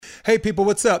Hey people,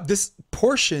 what's up? This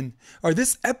episode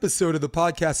of the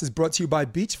podcast is brought to you by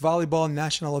Beach Volleyball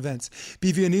National Events.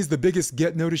 BVNE is the biggest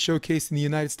Get Notice showcase in the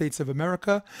United States of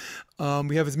America.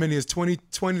 We have as many as 20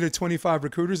 to 25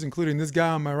 recruiters, including this guy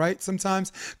on my right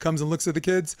sometimes, comes and looks at the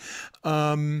kids.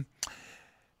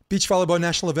 Beach Volleyball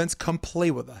National Events, come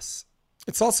play with us.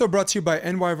 It's also brought to you by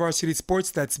NY Varsity Sports.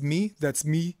 That's me, the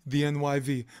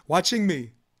NYV. Watching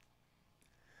me,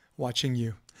 watching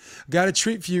you. Got a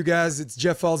treat for you guys. It's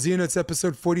Jeff Alzina. It's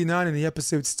episode 49, and the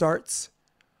episode starts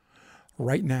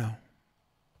right now.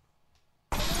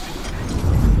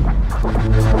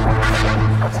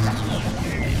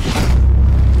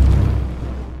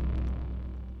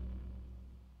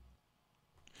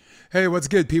 Hey, what's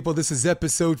good, people? This is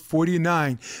episode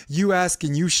 49. You ask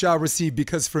and you shall receive,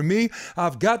 because for me,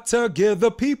 I've got to give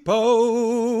the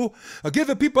people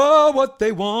what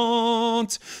they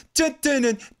want. It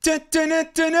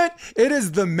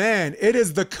is the man. It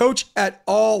is the coach at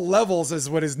all levels is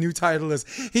what his new title is.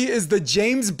 He is the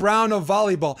James Brown of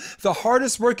volleyball, the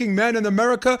hardest working man in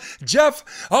America, Jeff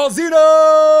Alzina.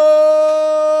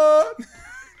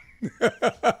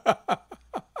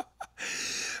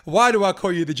 Why do I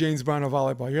call you the James Brown of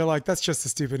volleyball? You're like, that's just a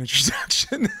stupid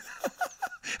introduction.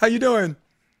 How you doing?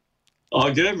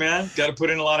 All good, man. Got to put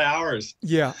in a lot of hours.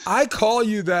 Yeah, I call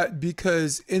you that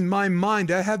because in my mind,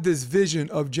 I have this vision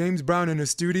of James Brown in a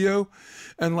studio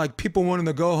and like people wanting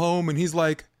to go home. And he's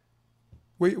like,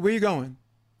 where you going?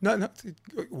 No,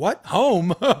 what?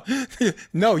 Home?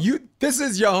 No, this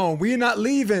is your home. We are not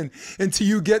leaving until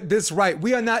you get this right.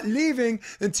 We are not leaving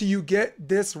until you get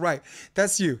this right.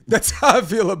 That's you. That's how I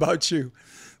feel about you.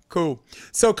 Cool.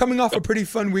 So coming off a pretty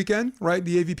fun weekend, right?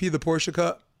 The AVP, the Porsche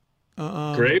Cup.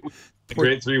 Great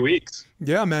 3 weeks.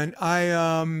 Yeah, man.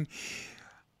 I'm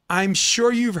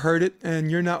sure you've heard it,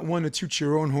 and you're not one to toot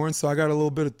your own horn, so I got a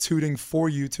little bit of tooting for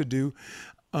you to do.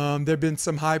 There have been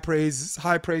some high praises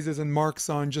and marks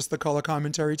on just the color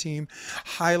commentary team,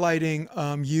 highlighting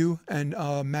you and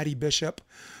Matty Bishop,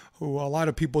 who a lot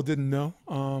of people didn't know.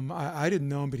 I didn't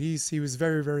know him, but he was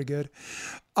very, very good.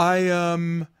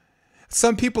 Some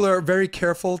people are very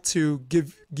careful to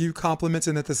give you compliments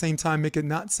and at the same time make it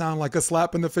not sound like a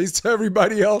slap in the face to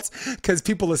everybody else, because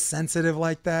people are sensitive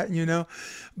like that, you know.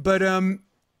 But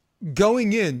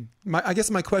going in, I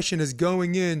guess my question is,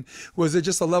 going in, was it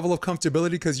just a level of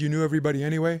comfortability because you knew everybody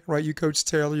anyway, right? You coached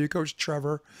Taylor, you coached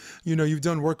Trevor, you know, you've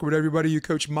done work with everybody. You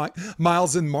coached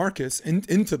Miles and Marcus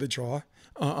into the draw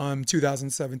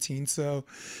 2017. So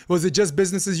was it just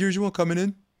business as usual coming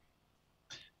in?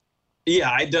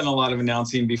 Yeah, I'd done a lot of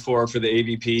announcing before for the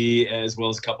AVP as well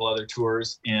as a couple other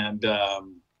tours. And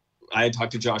I had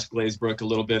talked to Josh Glazebrook a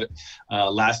little bit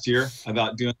last year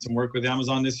about doing some work with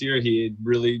Amazon this year. He had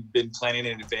really been planning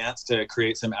in advance to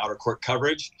create some outer court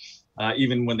coverage,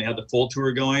 even when they had the full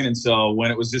tour going. And so when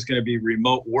it was just going to be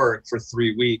remote work for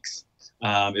 3 weeks,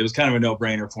 it was kind of a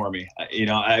no-brainer for me. You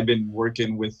know, I've been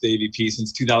working with the AVP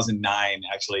since 2009,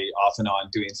 actually off and on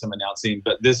doing some announcing.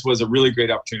 But this was a really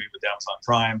great opportunity with Amazon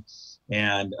Prime.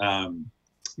 And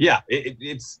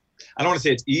it's I don't want to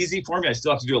say it's easy for me. I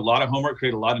still have to do a lot of homework,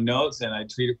 create a lot of notes, and I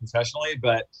treat it professionally.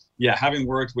 But yeah, having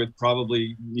worked with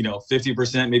probably,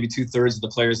 50%, maybe 2/3 of the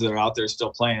players that are out there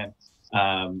still playing,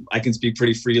 I can speak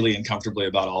pretty freely and comfortably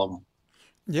about all of them.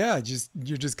 Yeah,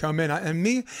 you just come in.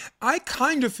 I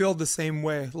kind of feel the same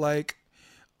way. Like,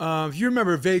 if you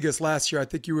remember Vegas last year, I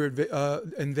think you were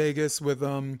in Vegas with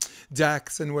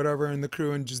Dax and whatever and the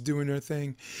crew and just doing their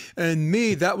thing. And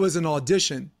me, that was an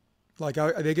audition. Like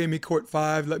they gave me court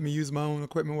 5, let me use my own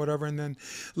equipment, whatever. And then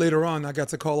later on, I got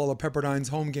to call all of Pepperdine's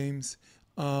home games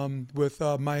with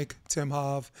Mike, Tim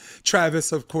Hov,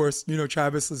 Travis, of course. You know,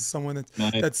 Travis is someone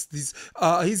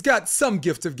he's got some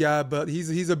gift of gab, but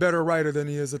he's a better writer than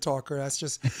he is a talker. That's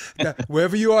just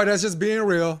wherever you are, that's just being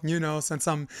real. You know, since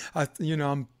I'm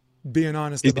being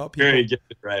honest about people. He's a very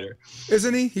gifted writer,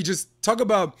 isn't he? He just talk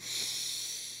about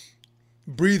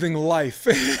breathing life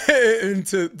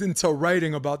into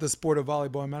writing about the sport of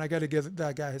volleyball. Man, I got to give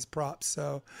that guy his props.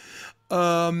 So,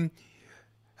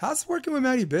 how's working with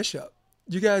Matty Bishop?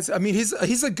 You guys, I mean,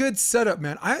 he's a good setup,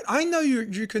 man. I know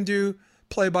you can do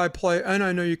play-by-play, and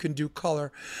I know you can do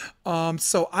color.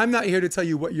 So I'm not here to tell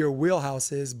you what your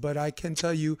wheelhouse is, but I can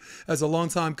tell you, as a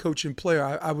longtime coach and player,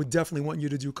 I would definitely want you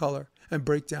to do color and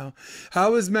breakdown.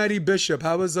 How is Matty Bishop?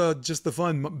 How was just the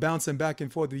fun bouncing back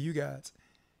and forth with you guys?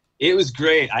 It was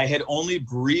great. I had only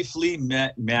briefly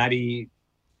met Matty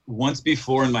once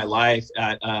before in my life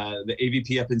at the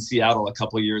AVP up in Seattle a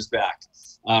couple of years back.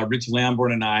 Rich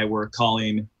Lamborn and I were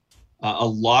calling a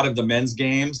lot of the men's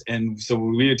games. And so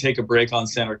we would take a break on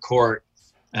center court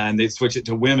and they'd switch it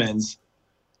to women's.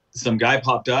 some guy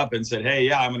popped up and said, "Hey,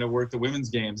 yeah, I'm going to work the women's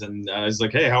games." And I was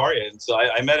like, "Hey, how are you?" And so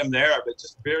I met him there, but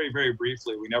just very, very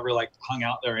briefly. We never like hung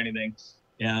out there or anything.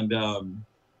 And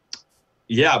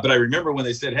yeah, but I remember when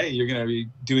they said, "Hey, you're going to be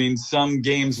doing some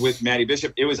games with Maddie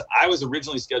Bishop." I was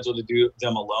originally scheduled to do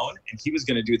them alone, and he was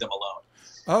going to do them alone.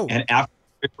 Oh. And after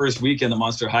the first week in the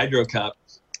Monster Hydro Cup,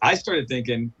 I started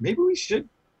thinking maybe we should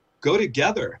go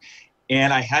together.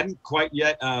 And I hadn't quite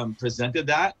yet presented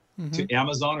that to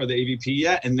Amazon or the AVP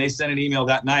yet. And they sent an email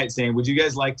that night saying, "Would you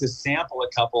guys like to sample a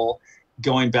couple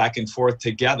going back and forth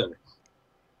together?"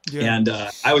 Yeah. And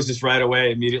I was just right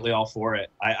away, immediately all for it.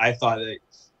 I thought that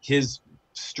his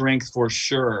strength for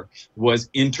sure was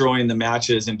introing the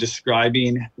matches and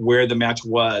describing where the match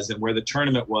was and where the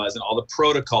tournament was and all the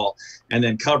protocol, and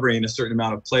then covering a certain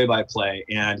amount of play-by-play.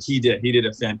 And he did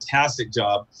a fantastic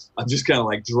job of just kind of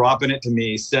like dropping it to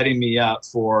me, setting me up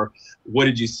for what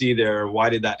did you see there? Why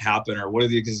did that happen? Or what are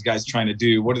these guys trying to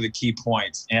do? What are the key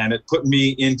points? And it put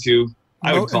me into,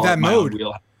 I would call that it my mode. own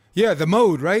wheel. Yeah, the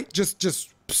mode, right?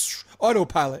 Just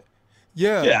autopilot.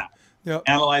 Yeah. Yeah. Yep.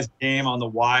 Analyze the game on the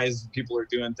whys people are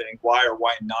doing things, why or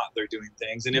why not they're doing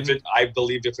things, and I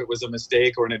believed if it was a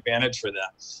mistake or an advantage for them.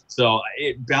 So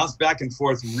it bounced back and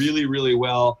forth really, really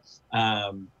well.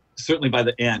 Certainly by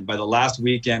the last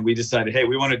weekend, we decided, hey,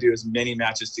 we want to do as many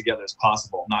matches together as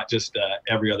possible, not just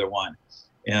every other one.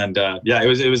 And yeah, it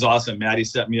was awesome. Maddie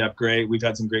set me up great. We've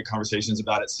had some great conversations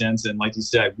about it since, and like you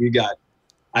said,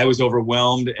 I was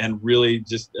overwhelmed and really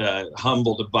just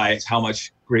humbled by how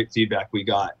much great feedback we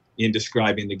got in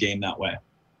describing the game that way.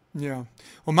 Yeah.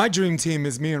 Well, my dream team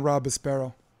is me and Rob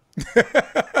Aspero.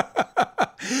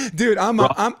 Dude, I'm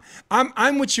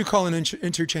what you call an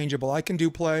interchangeable. I can do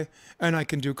play and I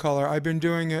can do color. I've been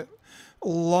doing it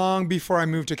long before I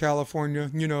moved to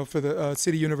California, for the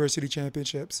City University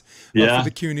Championships. Yeah. For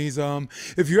the CUNYs.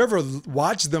 If you ever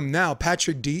watch them now,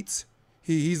 Patrick Dietz,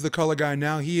 he's the color guy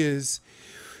now. He's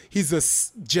a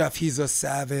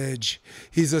savage.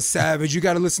 He's a savage. You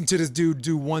got to listen to this dude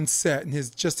do one set, and his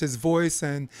voice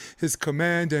and his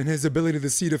command and his ability to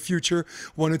see the future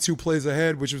 1 or 2 plays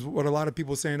ahead, which is what a lot of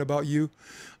people are saying about you.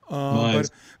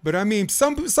 Nice. But I mean,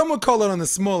 some would call it on the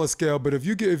smaller scale. But if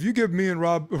you give me and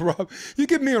Rob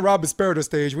Aspero the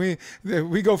stage, we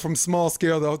go from small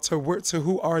scale though to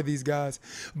who are these guys?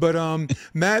 But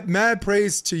mad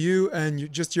praise to you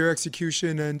and just your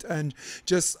execution and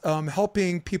just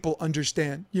helping people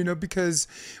understand. Because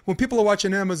when people are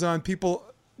watching Amazon,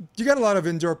 you got a lot of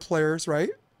indoor players,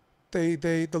 right?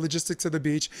 The logistics of the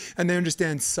beach, and they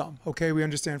understand some. Okay, we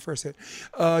understand first hit.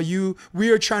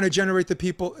 We are trying to generate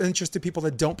interested people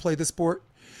that don't play the sport.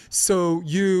 So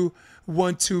you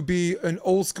want to be an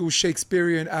old school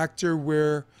Shakespearean actor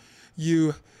where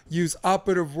you use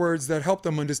operative words that help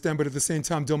them understand, but at the same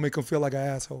time don't make them feel like an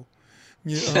asshole.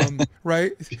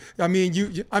 Right? I mean,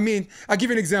 I'll give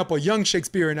you an example. Young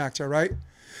Shakespearean actor, right?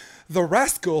 The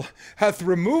rascal hath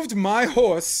removed my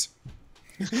horse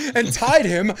and tied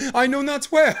him, I know not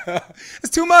where. It's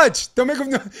too much. Don't make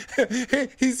him.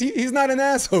 He's not an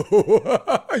asshole.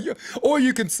 Or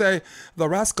you can say, the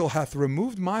rascal hath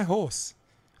removed my horse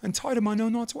and tied him, I know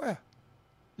not where.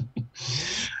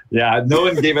 Yeah, no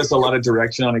one gave us a lot of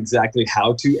direction on exactly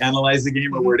how to analyze the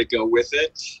game or where to go with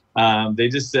it. They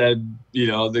just said,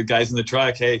 the guys in the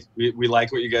truck, hey, we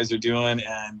like what you guys are doing,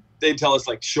 and they tell us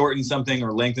like shorten something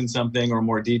or lengthen something or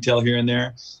more detail here and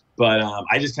there. But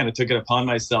I just kind of took it upon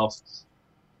myself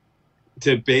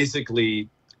to basically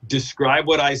describe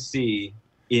what I see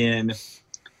in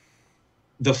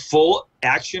the full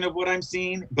action of what I'm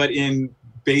seeing, but in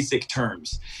basic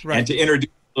terms, right. And to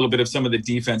introduce a little bit of some of the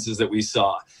defenses that we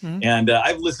saw. Mm-hmm. And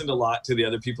I've listened a lot to the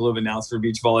other people who have announced for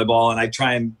beach volleyball, and I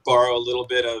try and borrow a little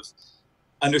bit of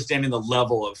understanding the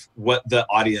level of what the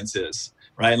audience is.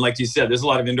 Right. And like you said, there's a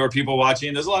lot of indoor people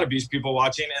watching. There's a lot of beach people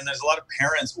watching. And there's a lot of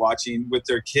parents watching with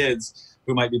their kids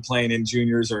who might be playing in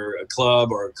juniors or a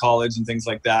club or college and things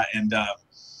like that. And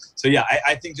so, yeah,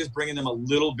 I think just bringing them a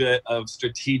little bit of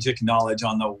strategic knowledge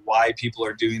on the why people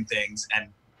are doing things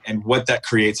and what that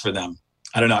creates for them.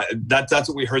 I don't know. That's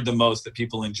what we heard the most that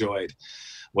people enjoyed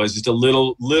was just a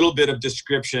little bit of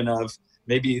description of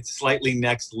maybe slightly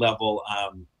next level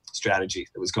strategy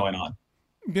that was going on.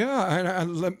 Yeah,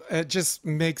 it just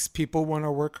makes people want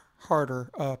to work harder,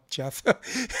 Jeff.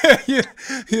 You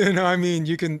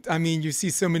see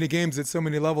so many games at so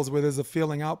many levels where there's a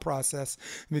feeling out process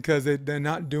because they're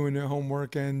not doing their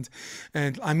homework and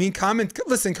I mean,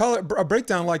 a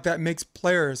breakdown like that makes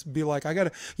players be like, I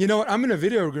gotta, I'm in a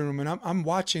video room and I'm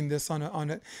watching this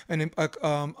on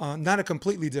not a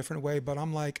completely different way, but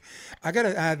I'm like, I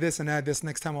gotta add this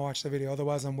next time I watch the video,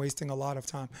 otherwise I'm wasting a lot of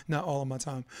time, not all of my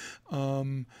time.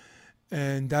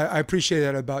 And I appreciate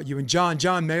that about you. And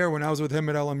John Mayer, when I was with him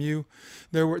at LMU,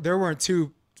 there weren't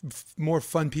two more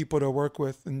fun people to work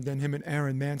with than him and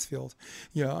Aaron Mansfield.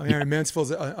 Aaron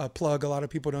Mansfield's a plug. A lot of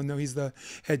people don't know he's the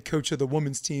head coach of the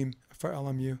women's team for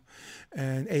LMU.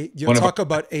 And you talk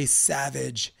about a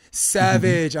savage.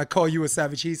 I call you a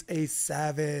savage. He's a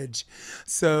savage.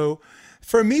 So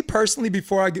for me personally,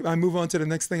 before I move on to the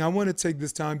next thing, I want to take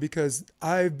this time because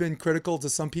I've been critical to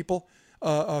some people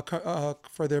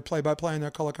for their play-by-play and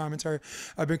their color commentary.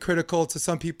 I've been critical to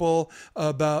some people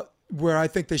about where I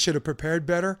think they should have prepared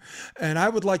better. And I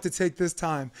would like to take this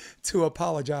time to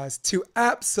apologize to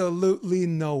absolutely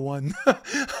no one.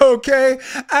 Okay?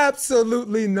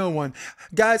 Absolutely no one.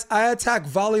 Guys, I attack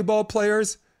volleyball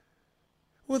players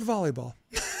with volleyball.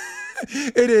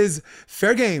 It is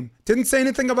fair game. Didn't say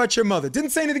anything about your mother. Didn't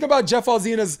say anything about Jeff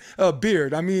Alzina's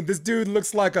beard. I mean, this dude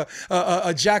looks like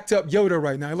a jacked up Yoda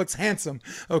right now. He looks handsome.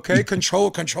 Okay,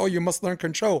 control. You must learn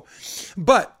control.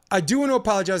 But I do want to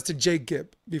apologize to Jake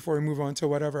Gibb before we move on to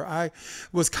whatever. I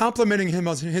was complimenting him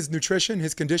on his nutrition,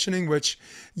 his conditioning, which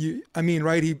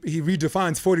right? He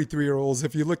redefines 43-year-olds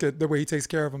if you look at the way he takes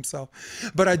care of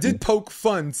himself. But I did poke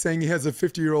fun saying he has a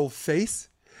 50-year-old face.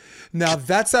 Now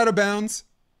that's out of bounds.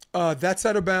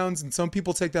 And some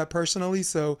people take that personally.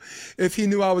 So if he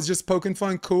knew I was just poking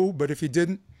fun, cool. But if he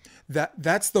didn't,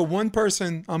 that's the one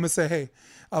person I'm gonna say, hey,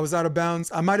 I was out of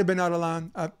bounds. I might have been out of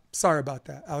line. Sorry about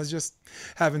that. I was just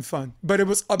having fun. But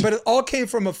it all came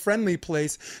from a friendly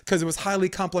place because it was highly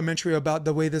complimentary about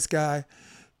the way this guy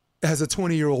has a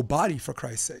 20-year-old body, for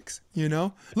Christ's sakes.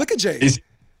 Look at Jay. He's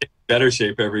in better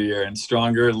shape every year and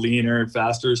stronger, leaner,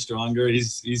 faster, stronger.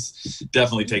 He's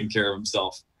definitely taking care of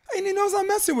himself. And he knows I'm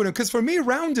messing with him because for me,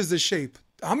 round is the shape.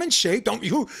 I'm in shape. Don't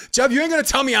you, Jeff? You ain't gonna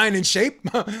tell me I ain't in shape.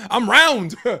 I'm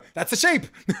round. That's the shape.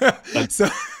 So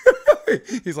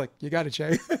he's like, you got it,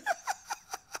 Jay.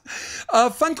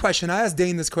 Fun question. I asked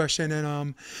Dane this question,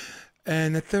 and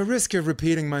at the risk of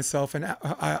repeating myself, and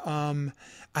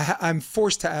I'm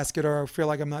forced to ask it, or I feel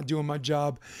like I'm not doing my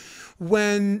job.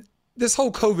 When this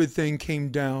whole COVID thing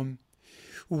came down,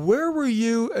 where were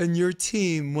you and your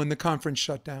team when the conference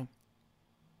shut down?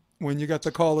 When you got the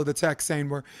call or the text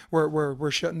saying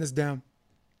we're shutting this down?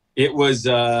 It was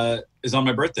on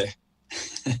my birthday.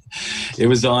 It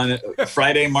was on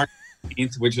Friday, March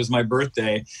 18th, which was my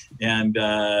birthday, and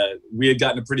we had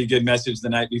gotten a pretty good message the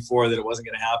night before that it wasn't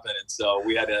going to happen, and so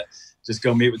we had to just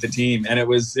go meet with the team, and it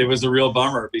was a real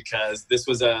bummer because this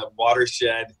was a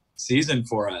watershed season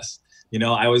for us.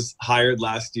 I was hired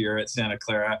last year at Santa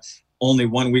Clara only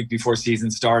 1 week before season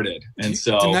started. And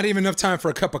so not even enough time for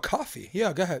a cup of coffee.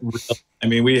 Yeah, go ahead. I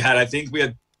mean, I think we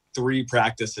had 3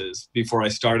 practices before I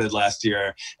started last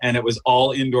year, and it was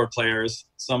all indoor players,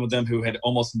 some of them who had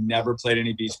almost never played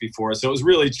any beach before. So it was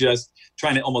really just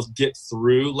trying to almost get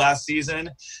through last season.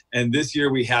 And this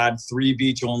year we had 3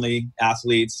 beach only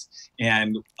athletes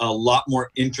and a lot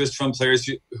more interest from players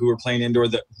who were playing indoor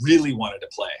that really wanted to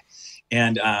play.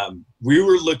 And we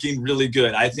were looking really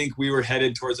good. I think we were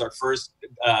headed towards our first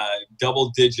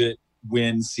double-digit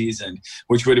win season,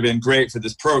 which would have been great for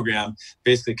this program,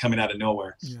 basically coming out of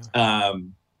nowhere. Yeah.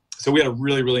 So we had a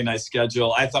really, really nice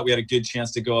schedule. I thought we had a good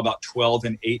chance to go about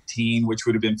 12-18, which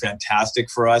would have been fantastic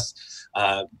for us,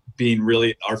 being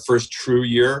really our first true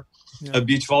year of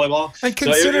beach volleyball. And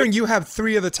considering you have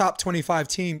 3 of the top 25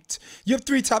 teams, you have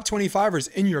 3 top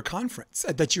 25ers in your conference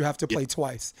that you have to play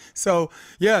twice. So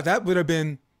yeah, that would have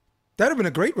been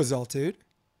a great result, dude.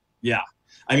 Yeah.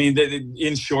 I mean,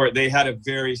 in short, they had a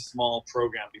very small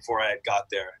program before I had got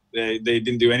there. They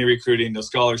didn't do any recruiting, no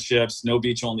scholarships, no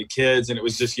beach only kids. And it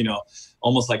was just,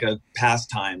 almost like a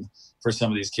pastime for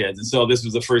some of these kids. And so this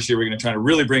was the first year we're going to try to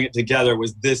really bring it together,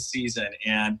 was this season.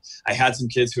 And I had some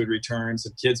kids who had returned,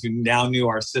 some kids who now knew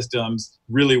our systems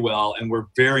really well and were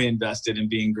very invested in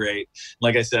being great.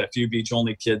 Like I said, a few beach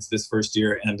only kids this first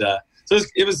year. And so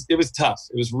it was tough.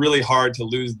 It was really hard to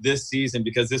lose this season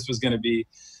because this was going to be,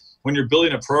 when you're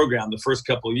building a program, the first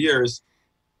couple of years,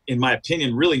 in my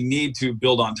opinion, really need to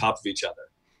build on top of each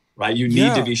other, right? You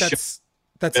need to be that's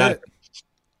better. it.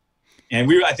 And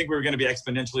I think we were going to be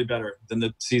exponentially better than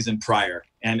the season prior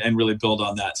and really build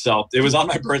on that. So it was on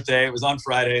my birthday. It was on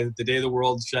Friday, the day the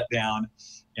world shut down.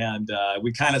 And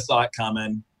we kind of saw it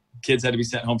coming. Kids had to be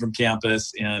sent home from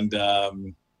campus. And,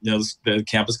 the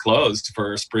campus closed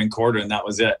for spring quarter, and that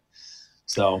was it.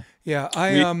 So yeah,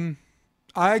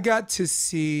 I got to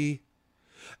see,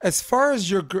 as far as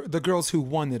the girls who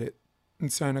wanted it in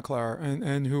Santa Clara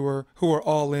and who were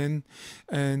all in,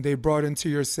 and they brought into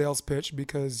your sales pitch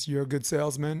because you're a good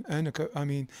salesman, and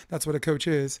that's what a coach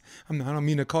is. I don't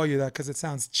mean to call you that because it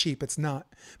sounds cheap. It's not,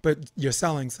 but you're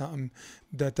selling something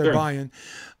that they're buying.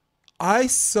 I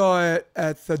saw it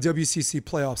at the WCC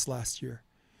playoffs last year.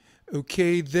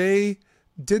 Okay, they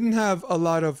didn't have a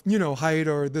lot of, height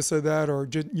or this or that, or,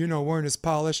 weren't as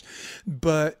polished,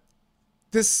 but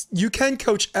you can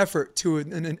coach effort to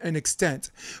an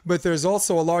extent, but there's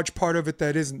also a large part of it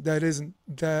that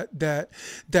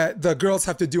the girls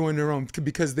have to do on their own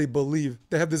because they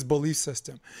have this belief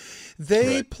system.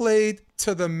 They Right. played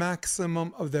to the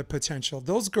maximum of their potential.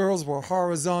 Those girls were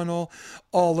horizontal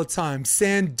all the time,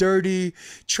 sand, dirty,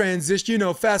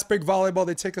 transition, fast break volleyball.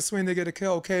 They take a swing, they get a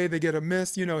kill. Okay, they get a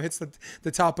miss, hits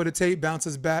the top of the tape,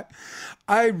 bounces back.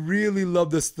 I really love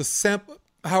this. The sample,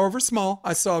 however small,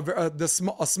 I saw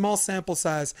a small sample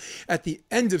size at the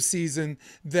end of season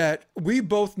that we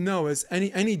both know as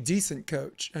any decent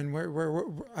coach, and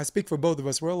I speak for both of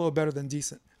us, we're a little better than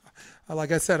decent.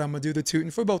 Like I said, I'm gonna do the tooting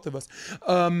for both of us.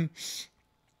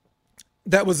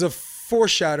 That was a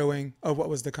foreshadowing of what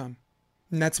was to come.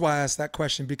 And that's why I asked that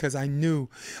question, because I knew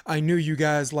you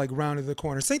guys like rounded the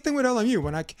corner. Same thing with LMU.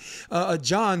 When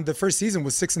John, the first season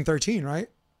was 6-13, right?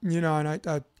 And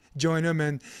I join them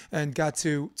and got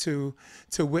to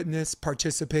witness,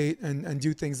 participate, and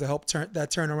do things to help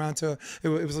turn around to it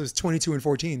was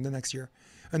 22-14 the next year,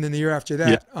 and then the year after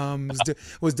that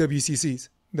was WCC's.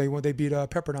 They beat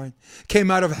Pepperdine. Came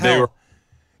out of hell.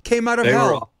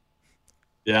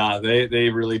 Yeah, they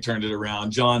really turned it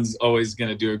around. John's always going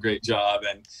to do a great job,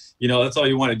 and that's all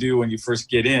you want to do when you first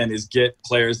get in is get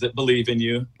players that believe in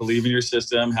you, believe in your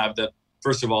system, have the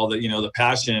first of all, the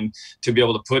passion to be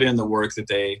able to put in the work that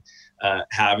they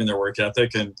have in their work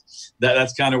ethic. And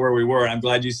that's kind of where we were. I'm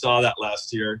glad you saw that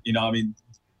last year.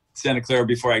 Santa Clara,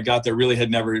 before I got there, really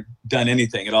had never done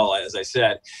anything at all, as I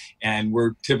said. And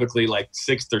we're typically like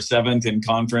 6th or 7th in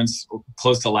conference,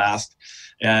 close to last.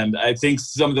 And I think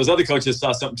some of those other coaches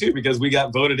saw something too, because we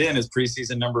got voted in as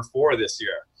preseason number 4 this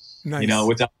year, nice.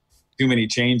 Without too many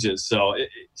changes. So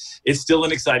it's still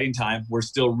an exciting time. We're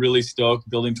still really stoked,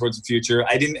 building towards the future.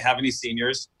 I didn't have any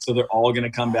seniors, so they're all going to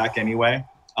come back anyway.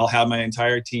 I'll have my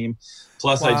entire team.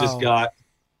 Plus, Wow. I just got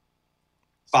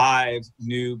 5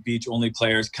 new beach-only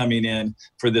players coming in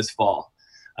for this fall.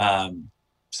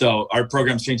 So our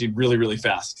program's changing really, really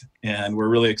fast, and we're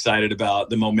really excited about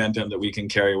the momentum that we can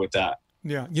carry with that.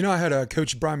 Yeah. I had a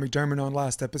coach Brian McDermott on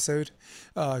last episode,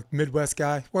 Midwest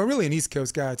guy. Well, really an East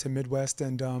Coast guy to Midwest.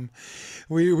 And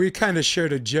we kind of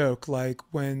shared a joke, like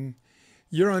when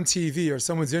you're on TV or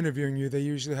someone's interviewing you, they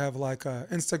usually have like a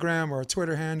Instagram or a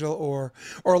Twitter handle or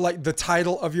like the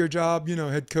title of your job,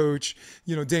 head coach,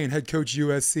 Dane, head coach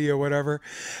USC or whatever.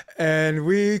 And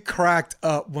we cracked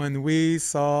up when we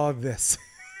saw this.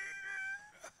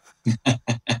 What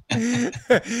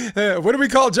do we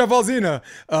call Jeff Alzina?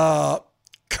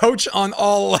 Coach on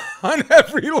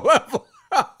every level.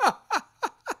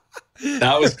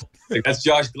 That's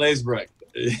Josh Glazebrook.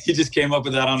 He just came up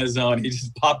with that on his own. He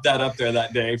just popped that up there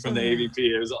that day from the AVP.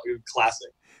 It was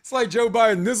classic. It's like Joe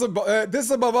Biden. This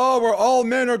above all, where all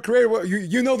men are created. Well,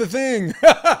 you know the thing.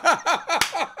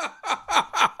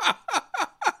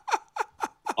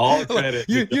 All credit.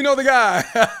 You know the guy.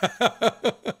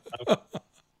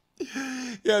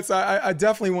 Yes, I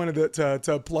definitely wanted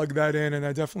to plug that in, and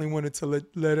I definitely wanted to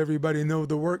let everybody know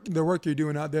the work you're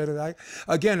doing out there.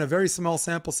 Again, a very small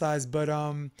sample size, but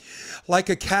like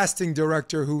a casting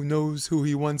director who knows who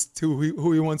he wants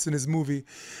in his movie,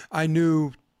 I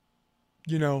knew,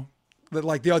 that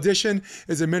like the audition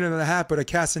is a minute and a half, but a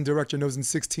casting director knows in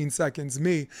 16 seconds.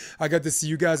 I got to see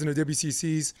you guys in the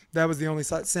WCCs. That was the only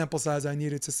sample size I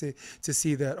needed to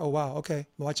see that. Oh wow, okay,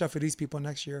 watch out for these people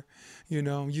next year. You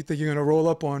think you're gonna roll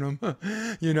up on them.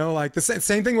 Like the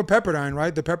same thing with Pepperdine,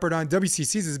 right? The Pepperdine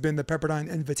WCCs has been the Pepperdine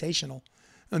Invitational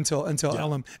until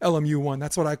LMU won.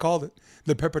 That's what I called it,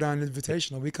 the Pepperdine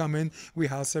Invitational. We come in, we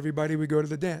house everybody, we go to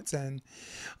the dance, and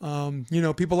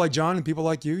people like John and people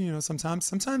like you,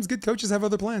 sometimes good coaches have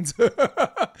other plans. Yeah.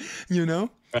 The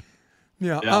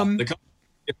coaches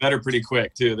get better pretty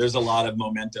quick too. There's a lot of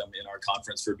momentum in our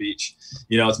conference for beach.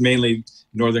 It's mainly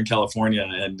Northern California,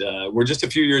 and we're just a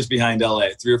few years behind LA,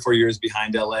 3 or 4 years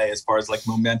behind LA as far as like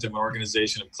momentum,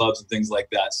 organization of clubs and things like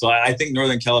that. So I think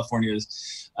Northern California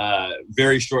is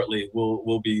very shortly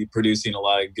we'll be producing a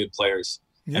lot of good players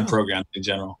and programs in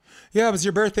general. Yeah, it was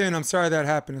your birthday, and I'm sorry that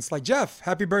happened. It's like, Jeff,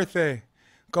 happy birthday.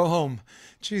 Go home.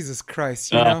 Jesus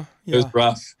Christ, Yeah. It was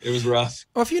rough.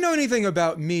 Well, if you know anything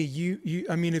about me,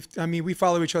 we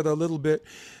follow each other a little bit.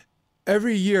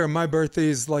 Every year, my birthday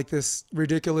is like this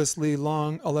ridiculously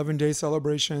long 11-day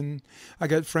celebration. I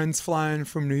get friends flying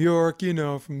from New York,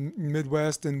 from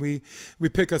Midwest, and we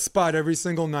pick a spot every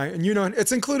single night. And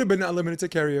it's included but not limited to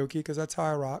karaoke, because that's how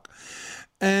I rock.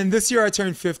 And this year I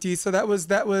turned 50, so that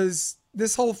was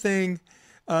this whole thing.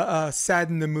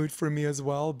 sadden the mood for me as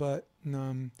well. But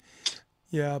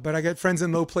yeah, but I got friends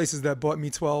in low places that bought me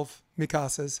 12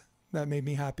 Mikasas. That made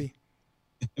me happy.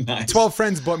 Nice. 12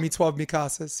 friends bought me 12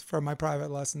 Mikasas for my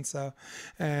private lesson. So,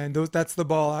 and that's the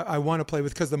ball I want to play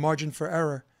with, because the margin for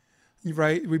error,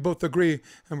 right? We both agree,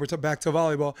 and we're back to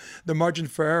volleyball. The margin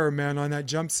for error, man, on that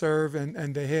jump serve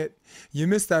and the hit, you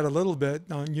missed that a little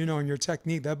bit on, in your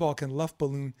technique. That ball can left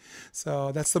balloon.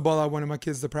 So that's the ball I wanted my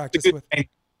kids to practice with.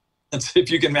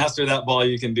 If you can master that ball,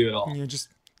 you can do it all.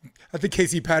 I think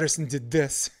Casey Patterson did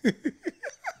this.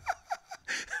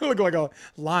 Look like a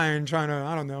lion trying to,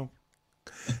 I don't know.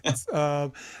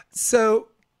 So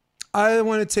I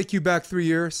want to take you back 3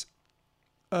 years.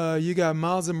 You got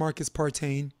Miles and Marcus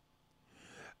Partain,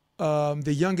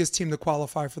 the youngest team to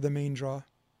qualify for the main draw.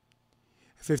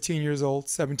 15 years old,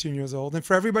 17 years old. And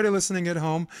for everybody listening at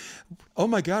home, oh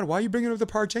my God, why are you bringing up the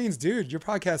Partains? Dude, your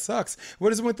podcast sucks. What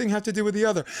does one thing have to do with the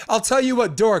other? I'll tell you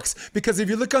what, dorks, because if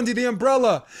you look under the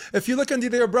umbrella,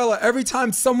 every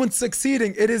time someone's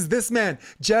succeeding, it is this man,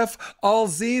 Jeff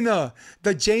Alzina,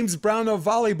 the James Brown of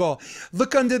volleyball.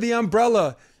 Look under the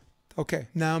umbrella. Okay,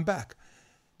 now I'm back.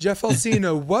 Jeff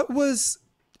Alzina, what was,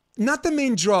 not the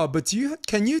main draw, but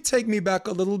can you take me back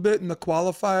a little bit in the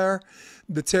qualifier?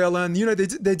 The tail end,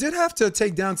 they did have to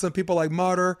take down some people like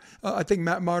Martyr. I think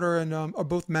Matt Martyr and are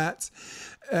both Matts.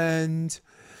 And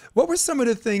what were some of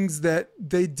the things that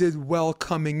they did well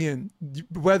coming in?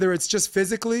 Whether it's just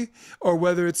physically or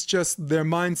whether it's just their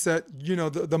mindset,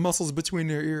 the muscles between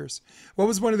their ears. What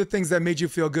was one of the things that made you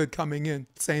feel good coming in,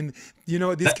 saying,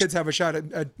 these kids have a shot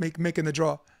at making the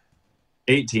draw?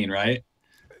 18, right?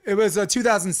 It was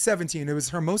 2017. It was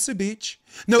Hermosa Beach.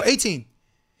 No, 18.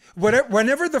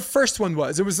 Whenever the first one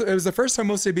was, it was the first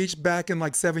Hermosa Beach back in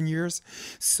like 7 years.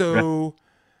 So,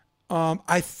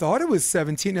 I thought it was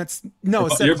 17. It's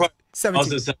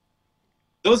 17.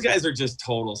 Those guys are just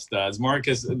total studs.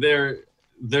 Marcus, they're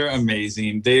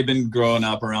amazing. They've been growing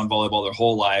up around volleyball their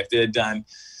whole life. They had done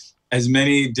as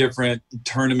many different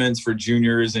tournaments for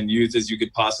juniors and youth as you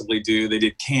could possibly do. They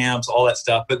did camps, all that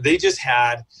stuff. But they just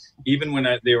had, even when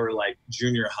they were like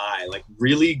junior high, like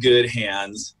really good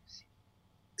hands.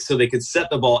 So they could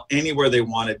set the ball anywhere they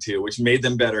wanted to, which made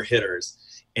them better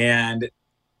hitters. And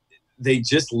they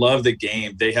just love the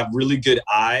game. They have really good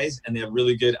eyes and they have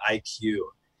really good IQ.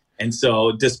 And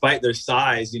so despite their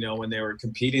size, when they were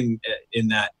competing in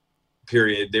that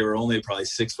period, they were only probably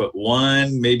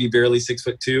 6'1", maybe barely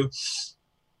 6'2".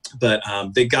 But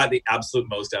they got the absolute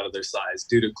most out of their size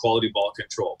due to quality ball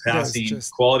control, passing,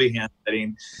 quality hand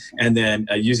setting, and then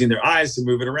using their eyes to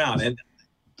move it around. And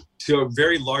to a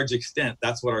very large extent,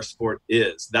 that's what our sport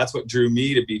is. That's what drew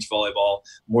me to beach volleyball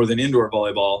more than indoor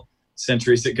volleyball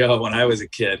centuries ago when I was a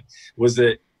kid, was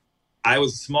that I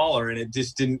was smaller and it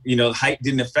just didn't, height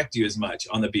didn't affect you as much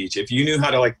on the beach. If you knew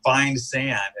how to find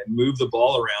sand and move the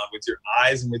ball around with your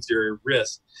eyes and with your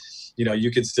wrist, you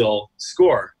could still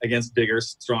score against bigger,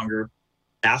 stronger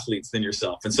athletes than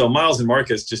yourself. And so Miles and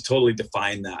Marcus just totally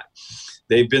define that.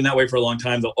 They've been that way for a long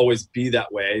time. They'll always be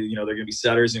that way. They're going to be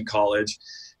setters in college.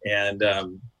 And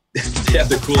they have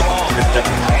the coolest.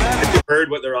 Have you heard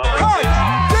what they're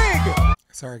offering?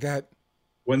 Sorry, go ahead.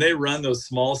 When they run those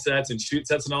small sets and shoot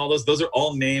sets and all those are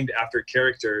all named after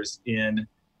characters in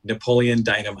Napoleon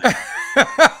Dynamite.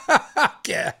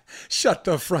 Yeah, shut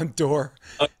the front door.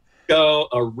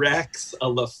 A Rex, a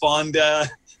La Fonda,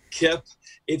 Kip.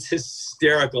 It's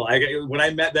hysterical. When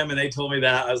I met them and they told me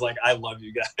that, I was like, I love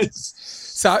you guys.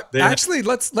 So actually,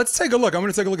 let's take a look. I'm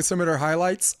going to take a look at some of their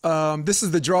highlights. This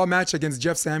is the draw match against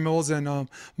Jeff Samuels and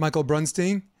Michael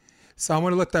Brunstein. So I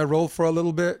want to let that roll for a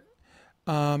little bit.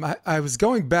 I was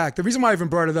going back. The reason why I even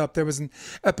brought it up, there was an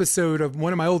episode of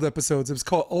one of my old episodes. It was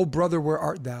called "Oh Brother, Where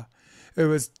Art Thou?" It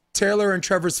was Taylor and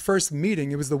Trevor's first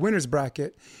meeting. It was the winner's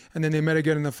bracket. And then they met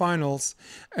again in the finals.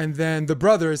 And then the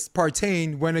brothers,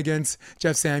 Partain, went against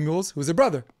Jeff Samuels, who's a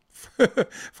brother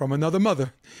from another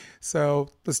mother. So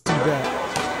let's do that.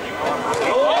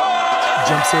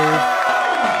 Jump serve.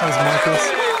 That was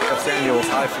Marcus. Jeff Samuels,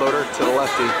 high floater to the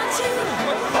lefty.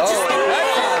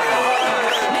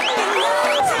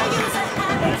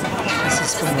 This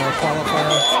is from the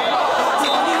qualifier.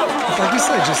 Like you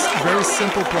said, just very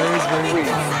simple plays, very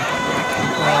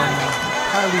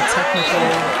highly technical,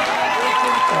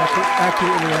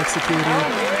 accurately executed.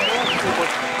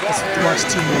 Let's watch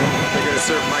two more. They're going to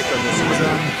serve Mike on this.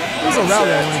 It was a rally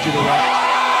I wanted you to watch.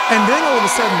 And then all of a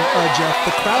sudden, Jeff,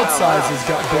 the crowd sizes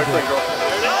got bigger.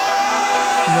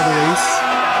 Another ace.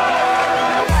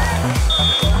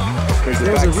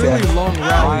 There's a really long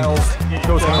rally that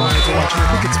I wanted to watch. And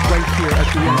I think it's right here at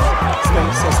the end.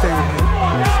 So stay with me.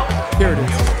 Here it is.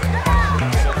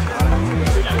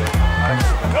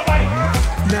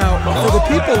 Now, for the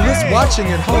people watching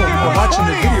at home or watching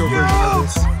the video version of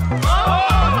this,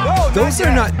 those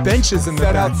are not benches in the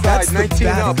back. That's the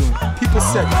bathroom. People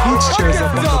set beach chairs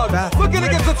up in the bathroom. Looking to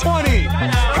get the 20.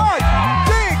 Cut.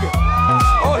 Dig.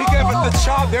 Oh, he gave it the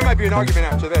chop. There might be an argument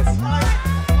after this.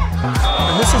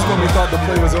 And this is when we thought the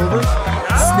play was over.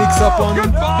 Sneaks up on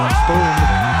him. Boom.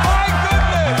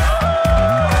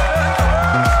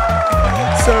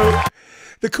 So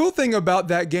the cool thing about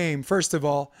that game, first of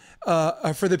all,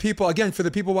 for the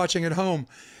people watching at home,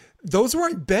 those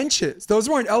weren't benches. Those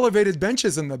weren't elevated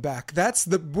benches in the back. That's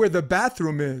where the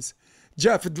bathroom is.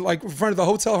 Jeff, like in front of the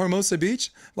Hotel Hermosa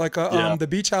Beach, like the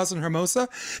beach house in Hermosa,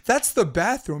 that's the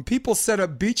bathroom. People set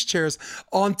up beach chairs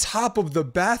on top of the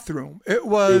bathroom. It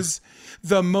was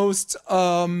the most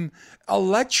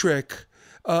electric,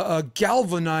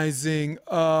 galvanizing,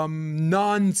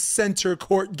 non-center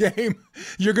court game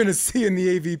you're going to see in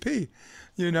the AVP,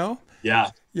 you know?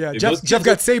 Yeah. Yeah, Jeff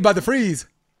got saved by the freeze.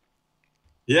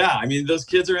 Yeah, I mean, those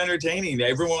kids are entertaining.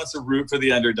 Everyone wants to root for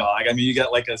the underdog. I mean, you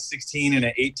got like a 16 and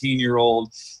an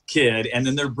 18-year-old kid, and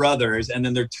then they're brothers, and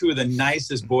then they're two of the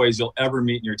nicest boys you'll ever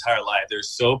meet in your entire life. They're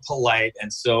so polite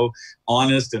and so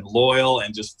honest and loyal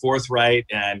and just forthright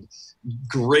and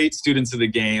great students of the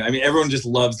game. I mean, everyone just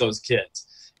loves those kids.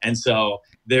 And so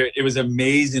it was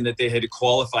amazing that they had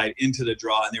qualified into the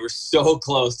draw, and they were so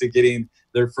close to getting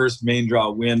their first main draw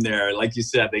win there. Like you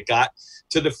said, they got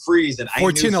to the freeze, and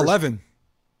 14-11.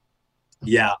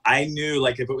 Yeah, I knew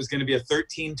like if it was going to be a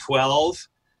 13-12,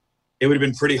 it would have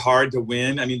been pretty hard to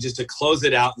win. I mean, just to close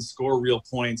it out and score real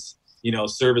points, you know,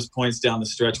 service points down the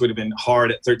stretch would have been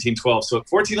hard at 13-12. So at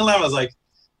 14-11, I was like,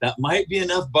 that might be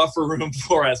enough buffer room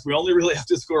for us. We only really have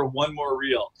to score one more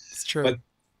reel. It's true. But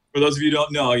for those of you who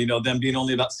don't know, you know, them being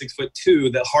only about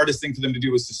 6'2", the hardest thing for them to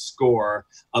do was to score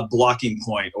a blocking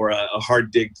point or a hard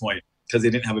dig point because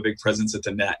they didn't have a big presence at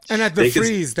the net. And at the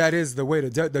freeze, that is the way to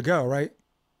go, right?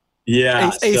 Yeah.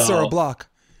 Ace or a block.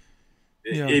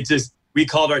 Yeah. It just, we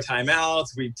called our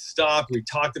timeouts. We stopped. We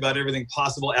talked about everything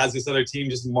possible as this other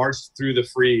team just marched through the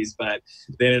freeze, but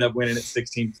they ended up winning at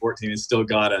 16-14 and still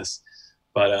got us.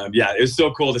 But yeah, it was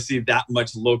so cool to see that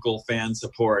much local fan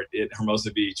support at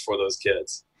Hermosa Beach for those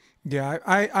kids. Yeah,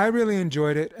 I really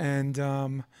enjoyed it. And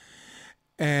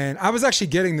I was actually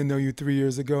getting to know you 3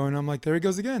 years ago, and I'm like, there he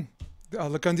goes again.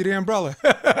 Look under the umbrella.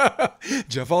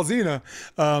 Jeff Alzina.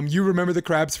 You remember the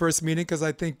Crabs' first meeting because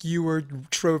I think you were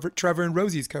Trevor and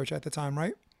Rosie's coach at the time,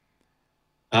 right?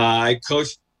 I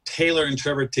coached Taylor and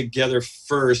Trevor together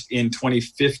first in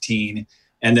 2015,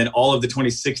 and then all of the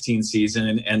 2016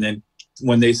 season. And then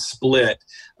when they split,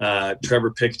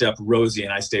 Trevor picked up Rosie,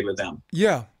 and I stayed with them.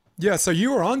 Yeah. Yeah. So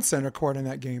you were on center court in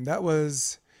that game. That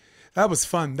was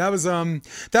fun. That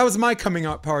was my coming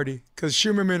out party because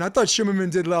I thought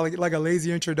Schumerman did like a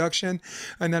lazy introduction,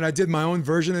 and then I did my own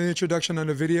version of the introduction on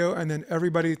the video, and then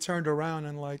everybody turned around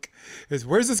and like,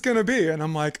 where's this gonna be? And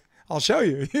I'm like, I'll show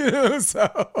you. You know,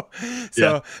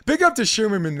 so big up to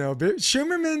Schumerman though.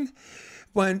 Schumerman,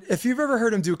 if you've ever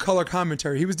heard him do color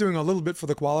commentary, he was doing a little bit for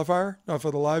the qualifier,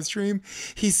 for the live stream.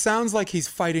 He sounds like he's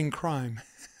fighting crime.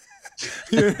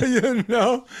 you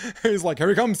know, he's like, here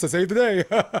he comes to save the day.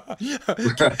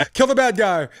 Kill the bad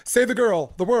guy, save the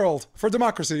girl, the world, for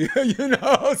democracy. You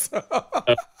know, so.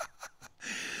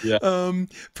 Yeah.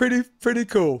 Pretty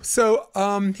cool. So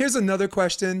here's another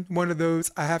question, one of those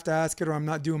I have to ask it or I'm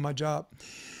not doing my job.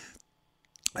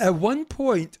 At one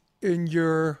point in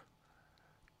your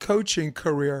coaching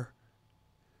career,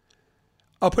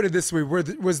 I'll put it this way,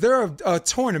 was there a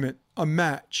tournament, a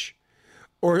match,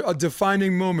 or a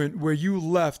defining moment where you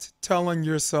left telling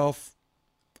yourself,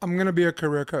 I'm going to be a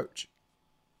career coach?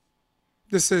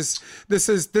 You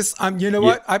know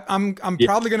what? I'm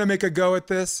probably going to make a go at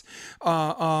this.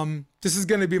 This is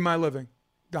going to be my living.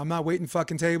 I'm not waiting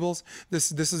fucking tables.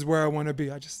 This is where I want to be.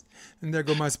 And there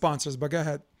go my sponsors, but go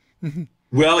ahead.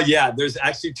 Well, yeah, there's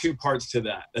actually two parts to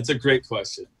that. That's a great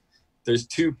question. There's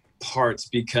two parts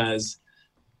because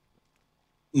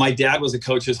my dad was a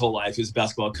coach his whole life. He was a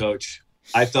basketball coach.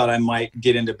 I thought I might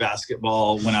get into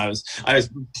basketball when I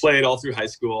played all through high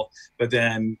school, but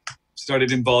then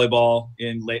started in volleyball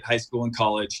in late high school and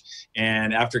college.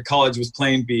 And after college was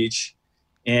playing beach,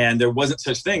 and there wasn't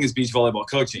such thing as beach volleyball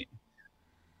coaching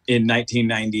in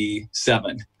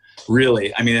 1997.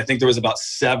 Really. I mean, I think there was about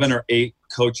 7 or 8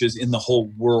 coaches in the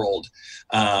whole world.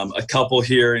 A couple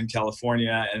here in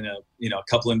California and a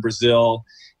couple in Brazil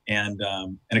and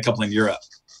a couple in Europe.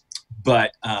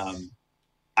 But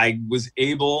I was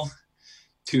able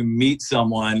to meet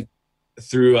someone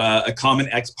through a common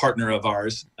ex-partner of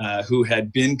ours who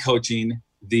had been coaching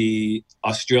the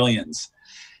Australians.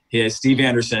 He has Steve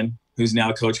Anderson, who's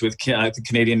now coached with the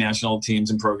Canadian national teams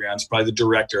and programs, probably the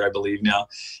director, I believe now.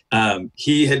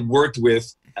 He had worked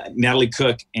with Natalie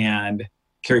Cook and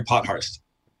Carrie Potthurst,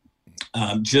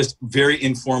 just very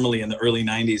informally in the early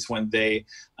 90s when they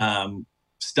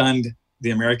stunned the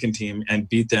American team and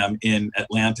beat them in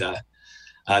Atlanta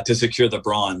to secure the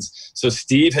bronze. So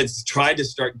Steve had tried to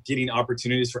start getting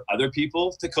opportunities for other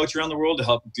people to coach around the world to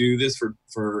help do this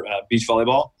for beach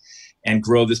volleyball and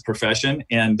grow this profession.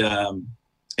 And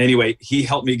anyway, he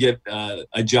helped me get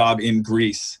a job in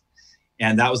Greece.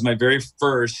 And that was my very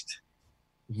first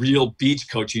real beach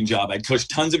coaching job. I'd coached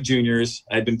tons of juniors.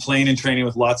 I'd been playing and training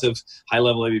with lots of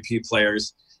high-level AVP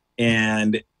players.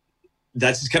 And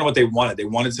that's just kind of what they wanted. They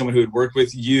wanted someone who had worked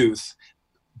with youth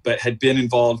but had been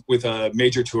involved with a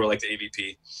major tour like the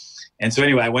AVP. And so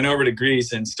anyway, I went over to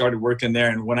Greece and started working there.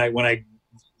 And when I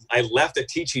left a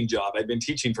teaching job, I'd been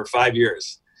teaching for 5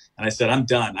 years. And I said, I'm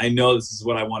done. I know this is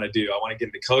what I want to do. I want to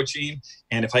get into coaching.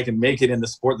 And if I can make it in the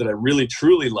sport that I really,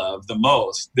 truly love the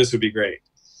most, this would be great.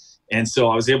 And so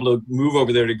I was able to move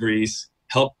over there to Greece,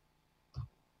 help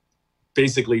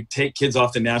basically take kids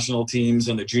off the national teams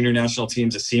and the junior national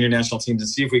teams, the senior national teams, and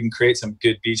see if we can create some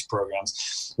good beach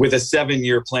programs with a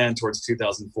 7-year plan towards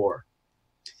 2004.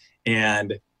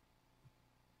 And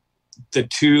the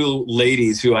two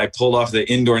ladies who I pulled off the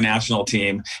indoor national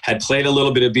team had played a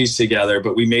little bit of beach together,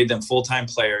 but we made them full-time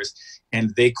players,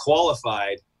 and they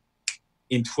qualified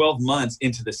in 12 months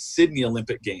into the Sydney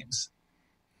Olympic Games.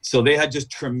 So they had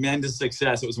just tremendous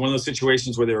success. It was one of those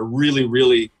situations where they were really,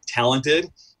 really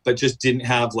talented, but just didn't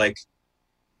have like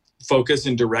focus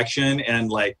and direction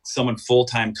and like someone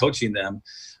full-time coaching them.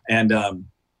 And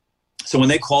so when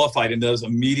they qualified in those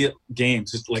immediate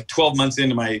games, just like 12 months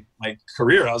into my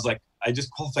career, I was like, I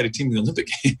just qualified a team in the Olympic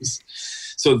Games.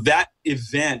 So that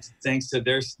event, thanks to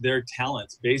their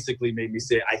talents, basically made me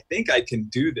say, I think I can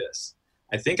do this.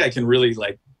 I think I can really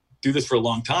like do this for a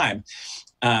long time.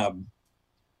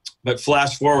 But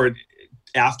flash forward,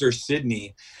 after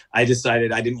Sydney, I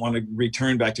decided I didn't want to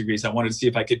return back to Greece. I wanted to see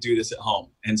if I could do this at home.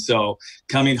 And so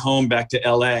coming home back to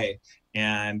LA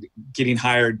and getting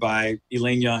hired by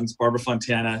Elaine Youngs, Barbara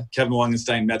Fontana, Kevin Wong, and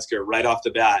Stein Metzger right off the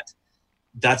bat,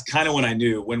 that's kind of when I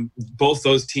knew, when both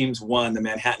those teams won the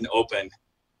Manhattan Open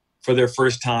for their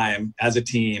first time as a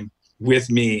team with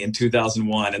me in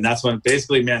 2001. And that's when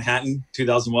basically Manhattan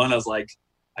 2001, I was like,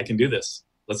 I can do this.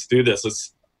 Let's do this.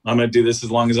 I'm going to do this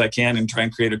as long as I can and try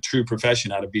and create a true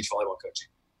profession out of beach volleyball coaching.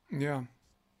 Yeah.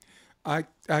 I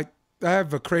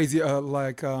have a crazy,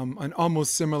 an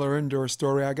almost similar indoor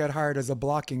story. I got hired as a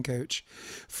blocking coach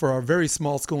for a very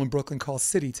small school in Brooklyn called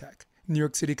City Tech, New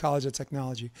York City College of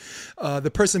Technology.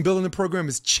 The person building the program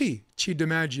is Chi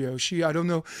DiMaggio. I don't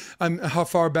know how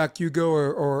far back you go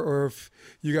or if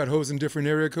you got hoes in different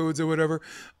area codes or whatever.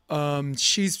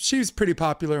 She's pretty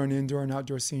popular in the indoor and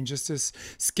outdoor scene. Just this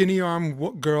skinny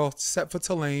arm girl, set for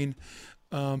Tulane.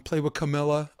 Played with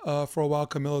Camilla for a while.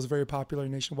 Camilla was very popular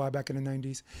nationwide back in the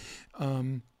 90s.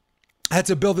 I had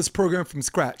to build this program from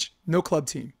scratch. No club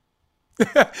team.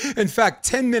 In fact,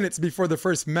 10 minutes before the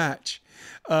first match,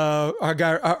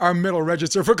 our middle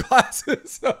registered for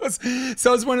classes.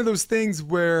 So it's one of those things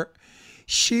where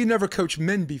she never coached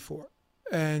men before.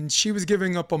 And she was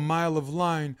giving up a mile of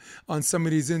line on some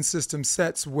of these in-system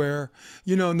sets where,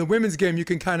 in the women's game, you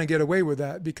can kind of get away with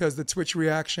that because the twitch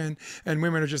reaction and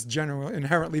women are just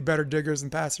inherently better diggers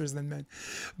and passers than men.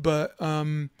 But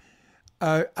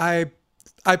I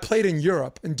played in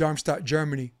Europe, in Darmstadt,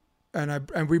 Germany.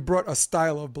 And we brought a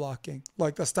style of blocking,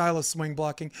 like a style of swing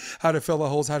blocking, how to fill the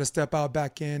holes, how to step out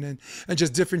back in, and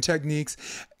just different techniques.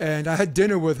 And I had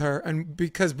dinner with her, and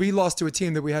because we lost to a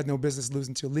team that we had no business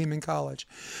losing to, Lehman College.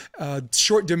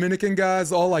 Short Dominican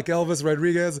guys, all like Elvis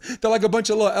Rodriguez. They're like a bunch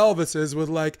of little Elvises with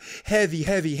like heavy,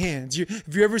 heavy hands.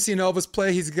 Have you ever seen Elvis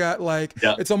play? He's got like,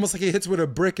 It's almost like he hits with a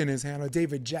brick in his hand, or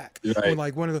David Jack. Right. Or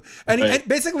like one of the, and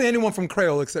basically anyone from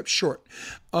Creole except short.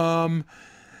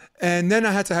 And then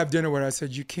I had to have dinner with her. I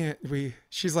said,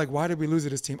 she's like, why did we lose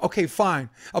to this team? Okay, fine.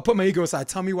 I'll put my ego aside.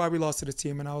 Tell me why we lost to this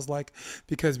team. And I was like,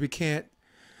 because we can't,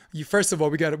 first of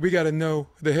all, we got to know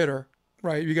the hitter,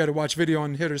 right? You got to watch video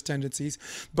on hitters' tendencies.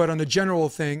 But on a general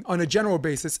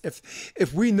basis,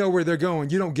 if we know where they're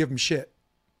going, you don't give them shit.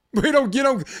 You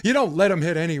don't let them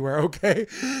hit anywhere. Okay.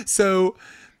 So,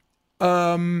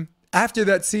 after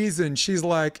that season, she's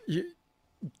like,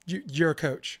 you're a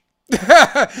coach.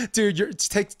 Dude,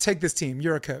 take this team.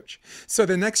 You're a coach. So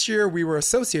the next year we were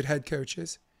associate head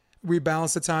coaches. We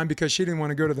balanced the time because she didn't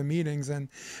want to go to the meetings. And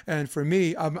for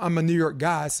me, I'm a New York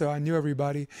guy, so I knew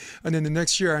everybody. And then the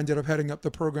next year I ended up heading up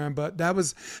the program. But that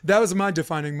was my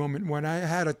defining moment when I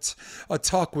had a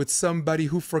talk with somebody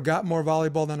who forgot more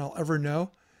volleyball than I'll ever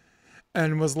know.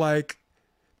 and was like,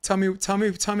 tell me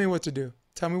what to do.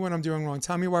 Tell me what I'm doing wrong.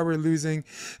 Tell me why we're losing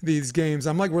these games.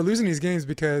 I'm like, we're losing these games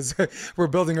because we're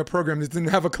building a program that didn't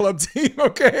have a club team.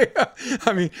 Okay.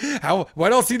 I mean,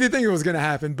 what else did you think it was going to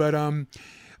happen? But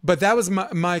that was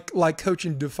my like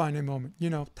coaching defining moment.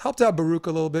 Helped out Baruch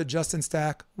a little bit. Justin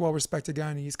Stack, well-respected guy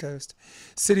on the East Coast.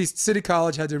 City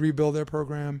College had to rebuild their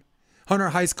program. Hunter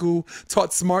High School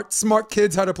taught smart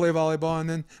kids how to play volleyball, and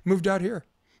then moved out here.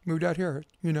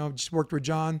 Just worked with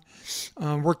John,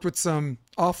 worked with some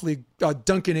awfully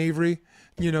Duncan Avery,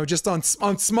 just on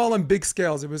small and big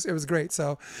scales. It was great.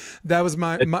 So that was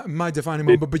my defining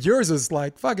moment. But yours was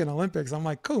like fucking Olympics. I'm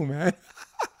like, cool, man.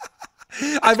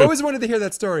 I've always wanted to hear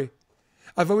that story.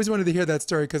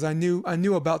 Because I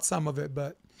knew about some of it,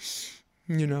 but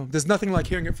there's nothing like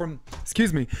hearing it from.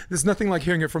 There's nothing like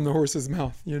hearing it from the horse's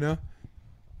mouth. A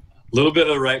little bit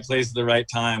of the right place at the right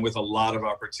time with a lot of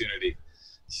opportunity.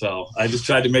 So I just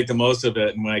tried to make the most of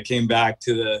it. And when I came back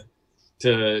to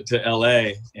LA,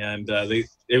 and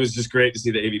it was just great to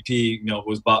see the AVP,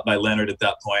 was bought by Leonard at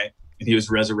that point, and he was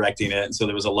resurrecting it. And so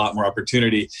there was a lot more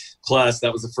opportunity. Plus,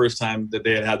 that was the first time that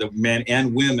they had the men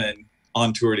and women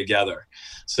on tour together.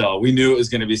 So we knew it was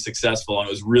going to be successful, and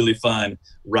it was really fun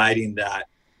riding that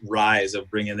rise of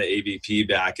bringing the AVP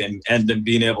back and then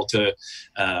being able to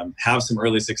have some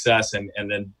early success and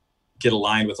then get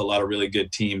aligned with a lot of really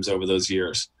good teams over those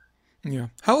years. Yeah.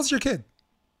 How old's your kid?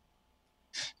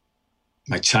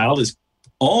 My child is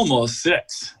almost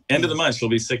 6. End of the month, she'll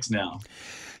be 6 now.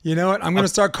 You know what? I'm going to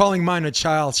start calling mine a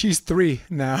child. She's 3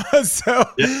 now. So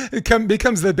yeah. It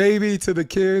becomes the baby to the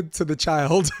kid to the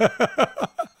child.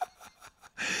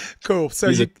 Cool.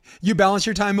 So you balance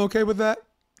your time okay with that?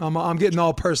 I'm getting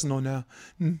all personal now.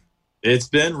 It's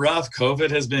been rough. COVID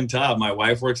has been tough. My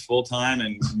wife works full time,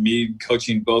 and me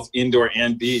coaching both indoor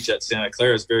and beach at Santa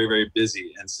Clara is very, very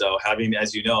busy. And so having,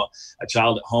 as you know, a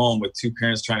child at home with 2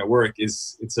 parents trying to work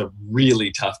it's a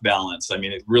really tough balance. I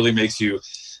mean, it really makes you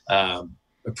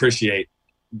appreciate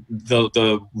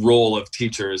the role of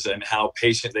teachers and how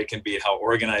patient they can be, how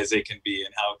organized they can be,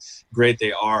 and how great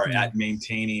they are at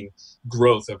maintaining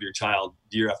growth of your child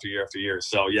year after year after year.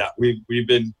 So yeah, we've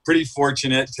been pretty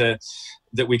fortunate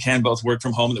that we can both work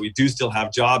from home, that we do still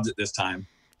have jobs at this time,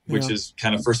 which is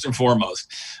kind of first and foremost.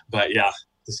 But yeah,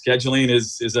 the scheduling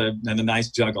is a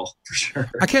nice juggle for sure.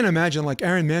 I can't imagine, like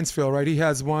Aaron Mansfield, right? He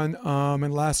has one,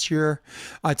 and last year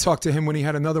I talked to him when he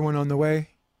had another one on the way.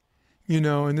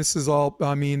 And this is all,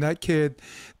 I mean, that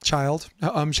child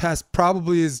has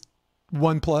probably is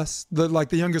 1+.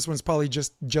 The youngest one's probably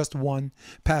just one,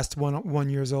 past 1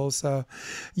 years old. So,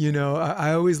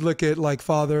 I always look at like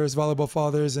fathers, volleyball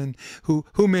fathers, and who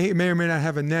may or may not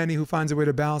have a nanny who finds a way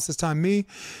to balance this time. Me,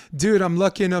 dude, I'm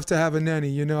lucky enough to have a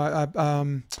nanny. I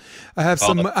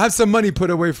have some money put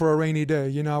away for a rainy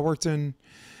day. I worked in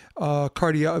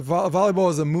volleyball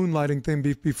is a moonlighting thing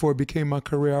before it became my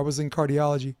career. I was in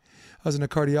cardiology. I was in a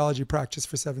cardiology practice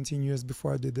for 17 years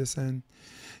before I did this. And,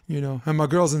 and my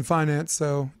girl's in finance.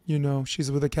 So,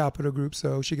 she's with a capital group.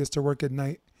 So she gets to work at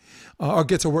night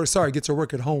gets to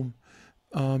work at home.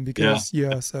 But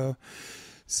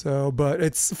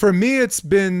for me, it's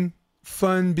been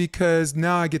fun because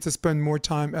now I get to spend more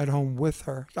time at home with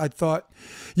her. I thought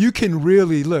you can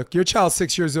really look, your child's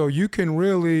 6 years old. You can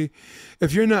really,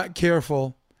 if you're not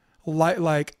careful,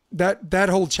 like that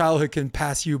whole childhood can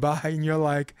pass you by and you're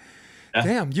like,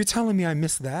 damn, you telling me I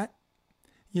missed that?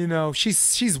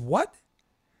 She's what?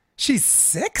 She's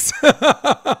 6?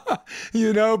 But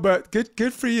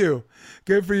good for you.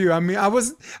 Good for you. I mean, I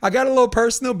got a little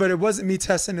personal, but it wasn't me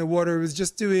testing the water. It was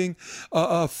just doing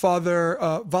a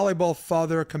volleyball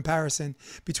father comparison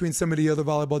between some of the other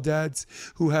volleyball dads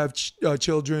who have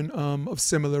children of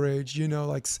similar age,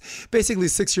 like basically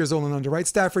 6 years old and under, right?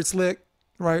 Stafford Slick,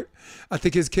 right? I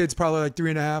think his kid's probably like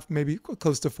 3.5, maybe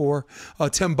close to 4.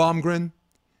 Tim Baumgren,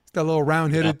 that little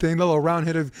round-headed thing, that little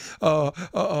round-headed,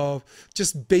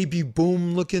 just baby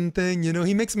boom looking thing.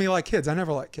 He makes me like kids. I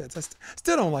never like kids. I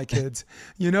still don't like kids,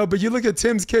 but you look at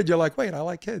Tim's kid, you're like, wait, I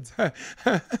like kids.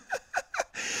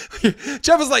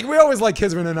 Jeff is like, we always like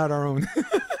kids when they're not our own.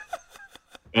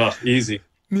 Oh, easy.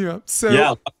 Yeah. So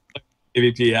yeah,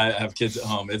 AVP, I have kids at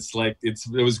home. It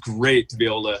was great to be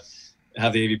able to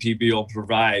have the AVP be able to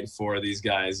provide for these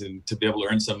guys and to be able to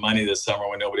earn some money this summer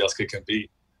when nobody else could compete.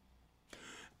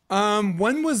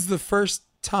 When was the first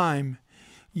time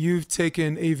you've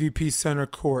taken AVP center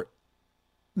court,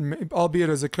 albeit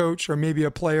as a coach or maybe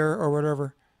a player or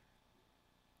whatever?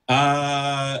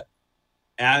 As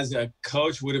a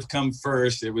coach would have come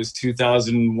first. It was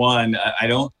 2001.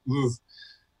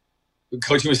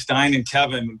 Coaching with Stein and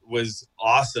Kevin was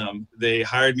awesome. They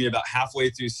hired me about halfway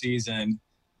through season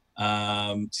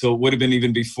So it would have been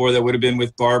even before that. Would have been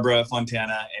with Barbara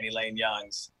Fontana and Elaine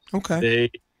Youngs. Okay.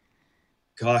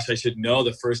 I should know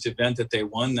the first event that they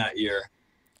won that year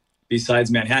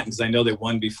besides Manhattan, because I know they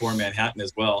won before Manhattan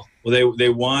as well. Well, they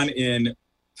won in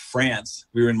France.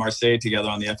 We were in Marseille together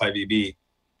on the FIVB.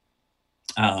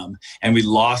 And we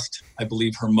lost, I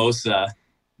believe, Hermosa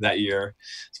that year.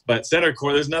 But center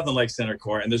court, there's nothing like center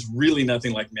court, and there's really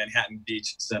nothing like Manhattan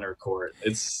Beach center court.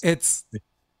 It's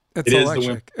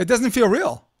electric. It doesn't feel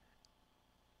real.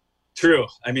 True.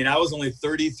 I mean, I was only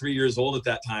 33 years old at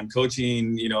that time,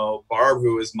 coaching, Barb,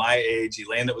 who was my age,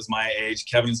 Elaine, that was my age,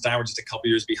 Kevin and Stein were just a couple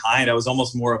years behind. I was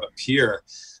almost more of a peer,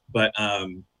 but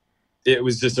it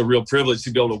was just a real privilege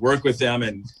to be able to work with them,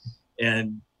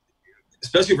 and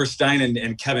especially for Stein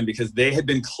and Kevin, because they had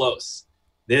been close.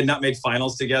 They had not made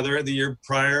finals together the year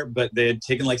prior, but they had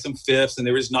taken like some fifths, and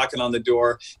they were just knocking on the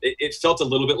door. It felt a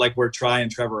little bit like where Tri and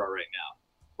Trevor are right now.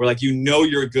 Where like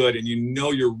you're good and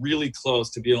you're really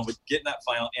close to be able to get in that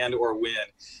final and or win.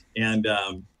 And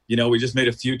we just made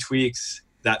a few tweaks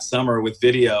that summer with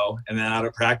video and then out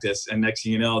of practice. And next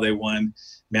thing you know, they won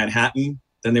Manhattan,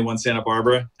 then they won Santa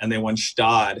Barbara, and they won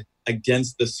Stade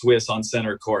against the Swiss on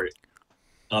center court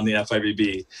on the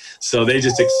FIVB. So they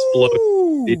just exploded.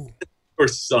 They were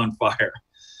on fire.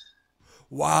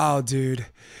 Wow, dude.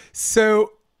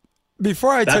 So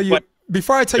before I tell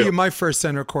you my first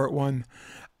center court one,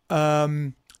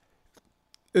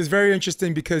 it's very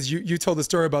interesting because you told the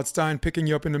story about Stein picking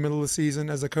you up in the middle of the season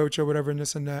as a coach or whatever, and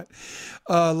this and that.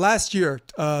 Last year,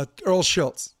 Earl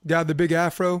Schultz, guy with the big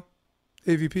afro,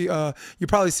 AVP. You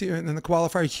probably see him in the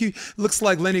qualifier. He looks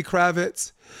like Lenny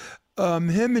Kravitz.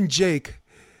 Him and Jake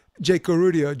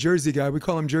Garudia, Jersey guy, we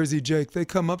call him Jersey Jake. They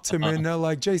come up to me and they're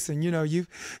like, Jason, you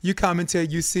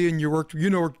commentate, you see, and you worked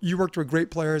with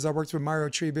great players. I worked with Mario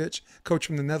Trebic, coach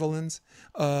from the Netherlands,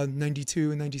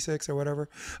 92 and 96 or whatever.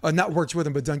 Not worked with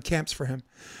him, but done camps for him.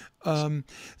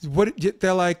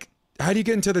 They're like, how do you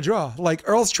get into the draw? Like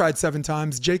Earl's tried 7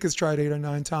 times, Jake has tried 8 or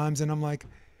 9 times, and I'm like,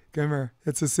 come here,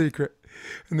 it's a secret.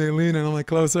 And they lean and I'm like,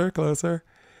 closer,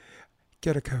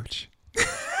 get a coach.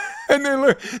 And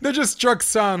they just struck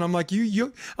son. I'm like, you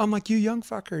young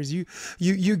fuckers,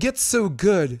 you get so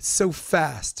good so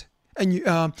fast, and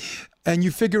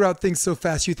you figure out things so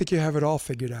fast. You think you have it all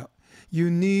figured out. You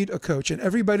need a coach, and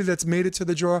everybody that's made it to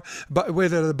the draw, but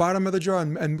whether at the bottom of the draw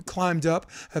and climbed up,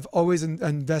 have always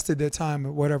invested their time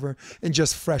or whatever in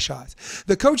just fresh eyes.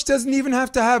 The coach doesn't even have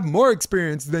to have more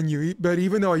experience than you, but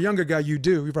even though a younger guy, you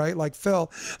do, right? Like Phil,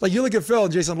 like you look at Phil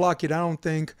and Jason Lockett, I don't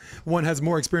think one has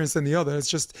more experience than the other. It's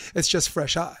just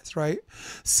fresh eyes, right?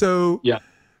 So yeah.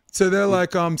 So they're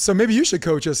like, so maybe you should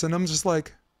coach us, and I'm just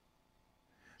like,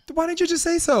 why didn't you just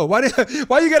say so? Why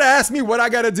you gotta ask me what I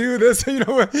gotta do? This,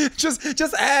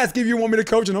 just ask if you want me to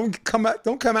coach, and don't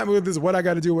come at me with this what I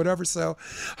gotta do, whatever. So,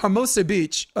 Hermosa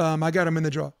Beach, I got him in the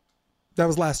draw. That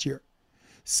was last year.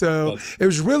 So it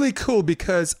was really cool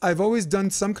because I've always done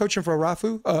some coaching for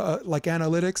Rafu, like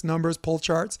analytics, numbers, pull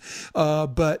charts,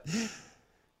 but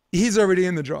he's already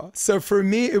in the draw. So for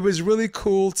me, it was really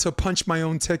cool to punch my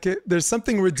own ticket. There's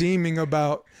something redeeming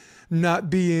about not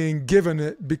being given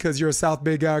it because you're a South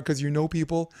Bay guy, because you know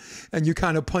people, and you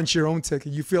kind of punch your own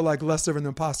ticket. You feel like less of an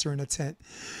imposter in a tent.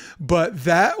 But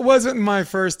that wasn't my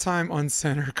first time on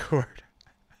center court.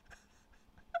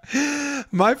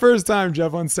 My first time,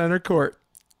 Jeff, on center court,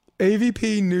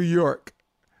 AVP New York,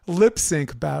 lip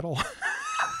sync battle.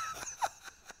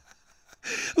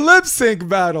 Lip sync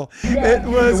battle. It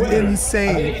was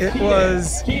insane. It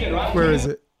was, where is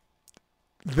it?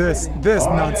 This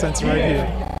nonsense right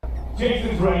here.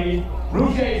 Jason's ready.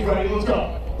 Rouget's ready. Let's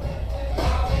go.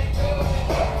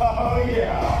 Oh,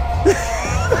 yeah.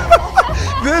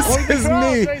 This is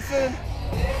me.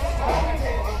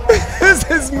 This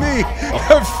is me.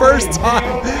 The first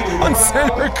time on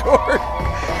center court.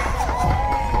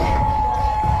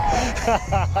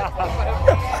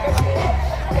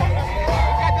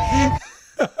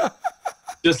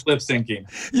 Just lip syncing.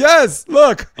 Yes,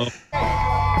 look. Oh.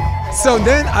 So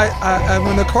then I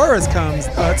when the chorus comes,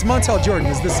 it's Montel Jordan.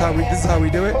 This is how we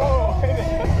do it.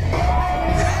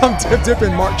 I'm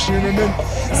dipping Mark Schunerman.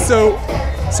 So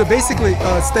basically,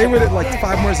 stay with it like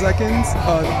 5 more seconds.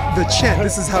 The chant.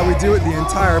 This is how we do it. The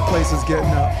entire place is getting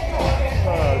up.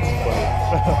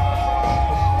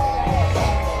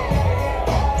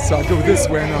 So I go this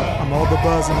way, and I'm all the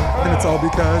buzzing, and it's all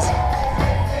because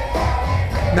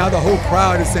now the whole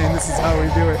crowd is saying this is how we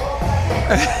do it.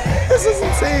 This is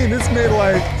insane. This made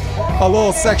like a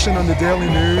little section on the Daily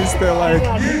News. They're like,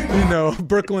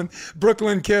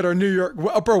 Brooklyn kid or New York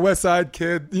Upper West Side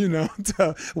kid,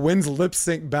 wins lip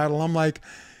sync battle. I'm like,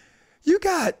 you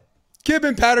got Gibb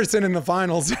and Patterson in the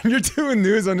finals, and you're doing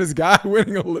news on this guy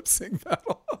winning a lip sync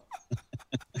battle.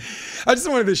 I just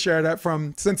wanted to share that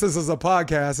since this is a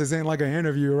podcast, this ain't like an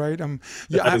interview, right?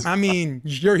 I mean,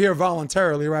 you're here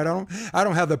voluntarily, right? I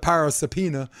don't have the power of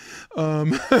subpoena.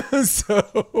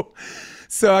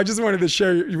 So I just wanted to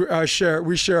share.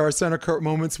 We share our center court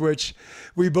moments, which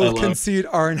we both concede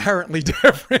are inherently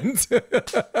different.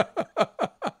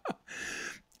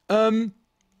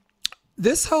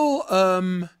 This whole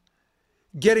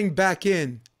getting back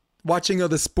in, watching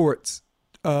other sports,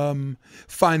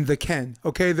 find the Ken.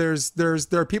 Okay, there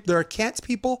are can't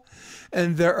people,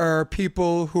 and there are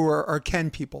people who are Ken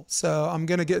people. So I'm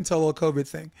gonna get into a little COVID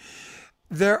thing.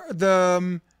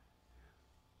 The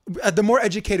more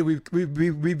educated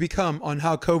we become on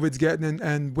how COVID's getting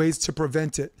and ways to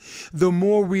prevent it, the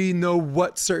more we know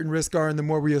what certain risks are, and the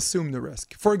more we assume the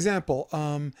risk. For example,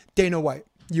 Dana White,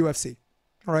 UFC,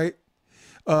 right?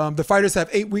 The fighters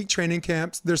have 8-week training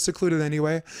camps. They're secluded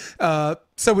anyway.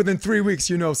 So within 3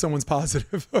 weeks, someone's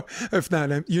positive, if not,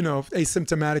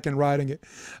 asymptomatic and riding it.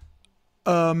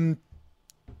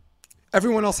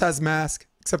 Everyone else has masks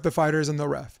except the fighters and the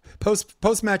ref.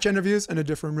 Post-match interviews in a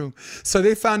different room. So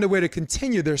they found a way to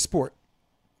continue their sport.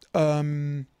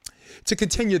 Through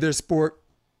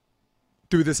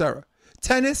this era.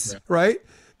 Tennis, right?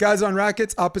 Guys on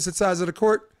rackets, opposite sides of the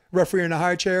court. Referee in a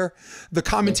high chair, the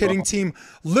commentating team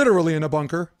literally in a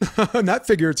bunker, not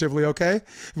figuratively, okay?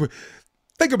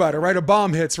 Think about it, right? A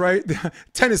bomb hits, right?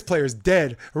 Tennis players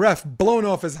dead, ref blown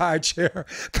off his high chair.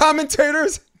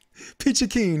 Commentators, peachy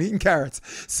keen, eating carrots.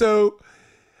 So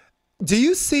do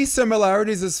you see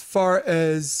similarities as far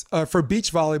as for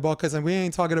beach volleyball? Because we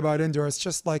ain't talking about indoor. It's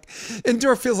just like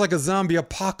indoor feels like a zombie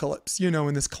apocalypse,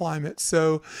 in this climate.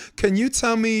 So can you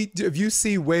tell me if you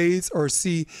see ways or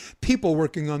see people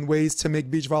working on ways to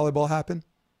make beach volleyball happen?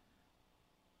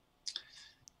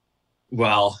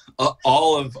 Well,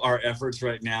 all of our efforts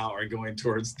right now are going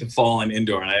towards the fall and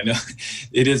indoor. And I know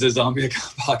it is a zombie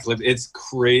apocalypse. It's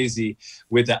crazy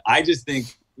with that. I just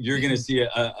think you're going to see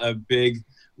a big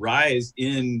rise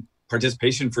in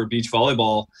participation for beach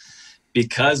volleyball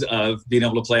because of being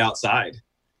able to play outside,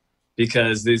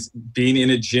 because this being in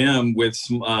a gym with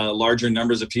larger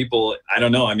numbers of people, I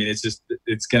don't know. I mean,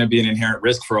 it's going to be an inherent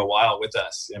risk for a while with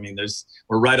us. I mean,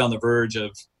 we're right on the verge of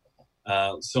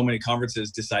so many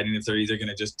conferences deciding if they're either going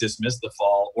to just dismiss the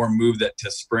fall or move that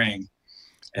to spring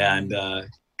and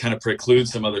kind of preclude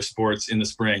some other sports in the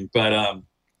spring. But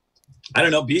I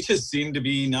don't know. Beaches seem to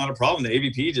be not a problem. The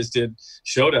AVP just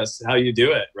showed us how you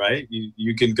do it, right?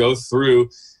 You can go through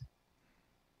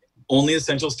only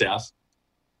essential staff,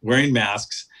 wearing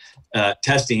masks,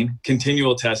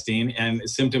 continual testing and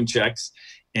symptom checks,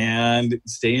 and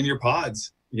stay in your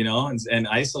pods, and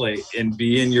isolate and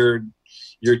be in your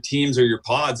teams or your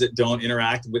pods that don't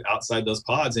interact with outside those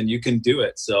pods, and you can do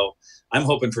it. So I'm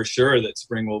hoping for sure that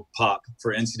spring will pop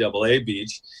for NCAA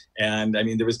beach. And I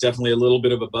mean, there was definitely a little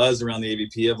bit of a buzz around the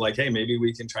AVP of like, hey, maybe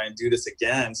we can try and do this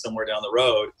again somewhere down the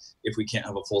road if we can't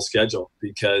have a full schedule,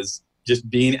 because just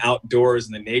being outdoors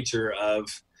and the nature of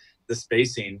the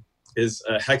spacing is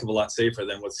a heck of a lot safer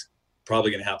than what's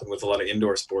probably going to happen with a lot of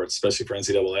indoor sports, especially for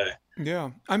NCAA.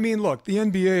 Yeah. I mean, look, the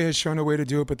NBA has shown a way to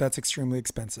do it, but that's extremely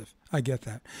expensive. I get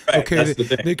that. Right, okay.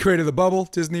 They created the bubble,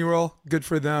 Disney World, good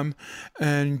for them.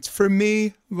 And for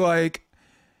me, like,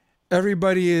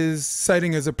 everybody is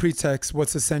citing as a pretext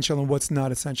what's essential and what's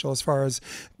not essential as far as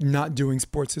not doing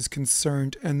sports is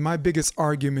concerned. And my biggest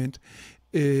argument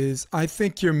is I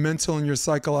think your mental and your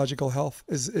psychological health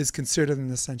is considered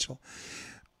an essential.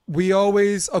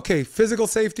 Physical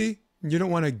safety, you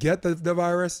don't want to get the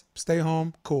virus, stay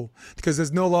home, cool. Because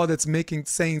there's no law that's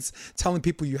telling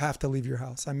people you have to leave your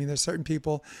house. I mean, there's certain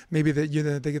people, maybe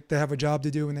that they have a job to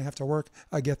do and they have to work.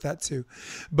 I get that too.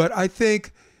 But I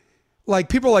think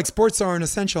people like sports are an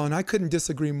essential, and I couldn't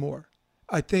disagree more.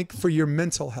 I think for your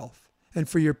mental health and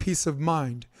for your peace of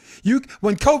mind,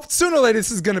 sooner or later this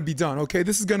is going to be done. Okay,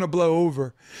 this is going to blow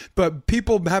over, but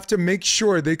people have to make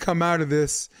sure they come out of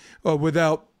this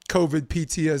without COVID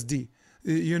PTSD.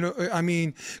 I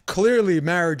mean, clearly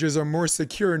marriages are more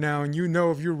secure now, and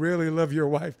if you really love your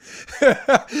wife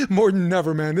more than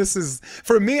ever, man. This is,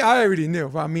 for me, I already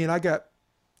knew. I mean,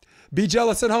 be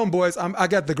jealous at home, boys. I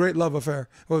got the great love affair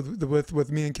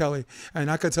with me and Kelly,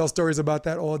 and I could tell stories about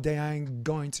that all day. I ain't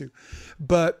going to.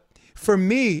 But for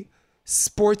me,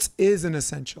 sports is an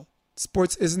essential.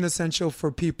 Sports is an essential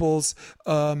for people's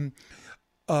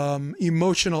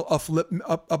emotional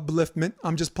upliftment.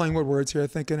 I'm just playing with words here,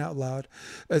 thinking out loud.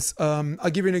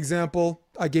 I'll give you an example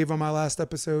I gave on my last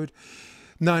episode,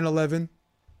 9/11.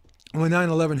 When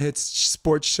 9/11 hit,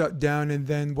 sports shut down, and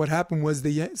then what happened was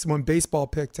when baseball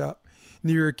picked up,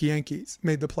 New York Yankees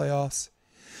made the playoffs.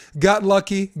 Got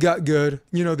lucky, got good.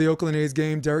 You know, the Oakland A's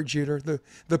game, Derek Jeter,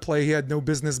 the play he had no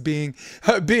business being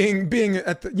at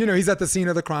the, you know, he's at the scene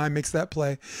of the crime, makes that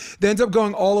play. They end up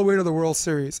going all the way to the World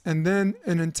Series. And then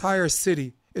an entire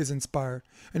city is inspired.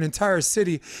 An entire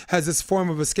city has this form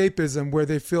of escapism where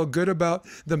they feel good about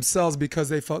themselves because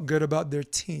they felt good about their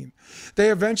team. They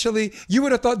eventually, you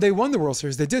would have thought they won the World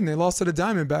Series. They didn't. They lost to the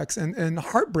Diamondbacks in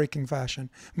heartbreaking fashion.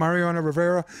 Mariano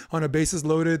Rivera on a bases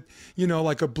loaded, you know,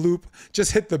 like a bloop,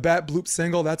 just hit the bat, bloop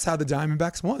single. That's how the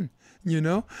Diamondbacks won, you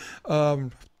know.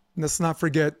 Let's not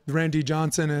forget Randy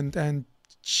Johnson and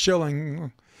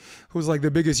Schilling, who's like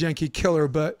the biggest Yankee killer.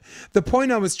 But the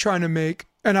point I was trying to make,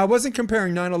 and I wasn't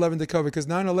comparing 9/11 to COVID, because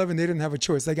 9/11, they didn't have a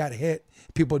choice. They got hit.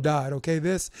 People died, okay?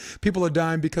 People are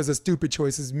dying because of stupid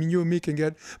choices. I mean, you and me can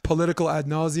get political ad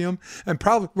nauseum, and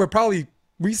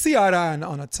we see eye to eye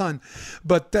on a ton.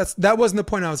 But that wasn't the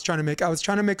point I was trying to make. I was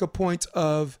trying to make a point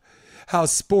of how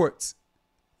sports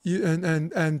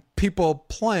and people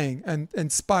playing and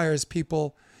inspires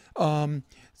people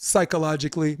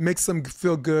psychologically, makes them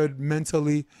feel good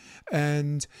mentally,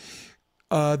 and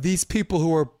these people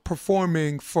who are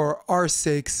performing for our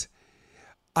sakes,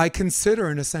 I consider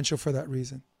an essential for that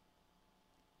reason.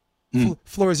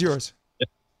 Floor is yours.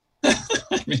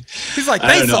 I mean, he's like,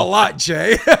 thanks a lot,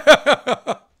 Jay.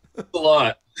 A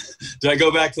lot. Do I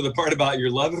go back to the part about your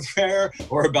love affair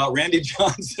or about Randy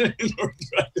Johnson?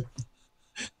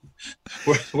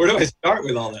 Where do I start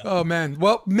with all that? Oh, man.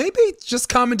 Well, maybe just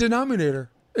common denominator.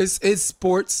 Is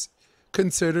sports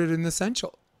considered an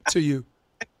essential to you?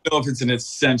 I don't know if it's an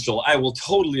essential. I will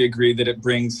totally agree that it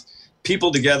brings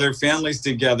people together, families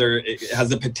together. It has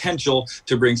the potential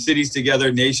to bring cities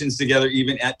together, nations together,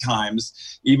 even at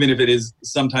times. Even if it is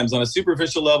sometimes on a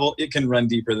superficial level, it can run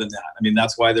deeper than that. I mean,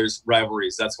 that's why there's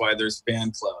rivalries. That's why there's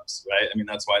fan clubs, right? I mean,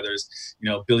 that's why there's,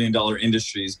 billion-dollar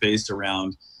industries based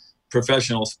around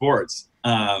professional sports.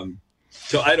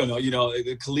 So I don't know,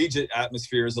 the collegiate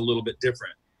atmosphere is a little bit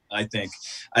different, I think.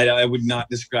 I would not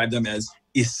describe them as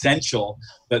essential,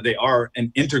 but they are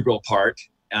an integral part.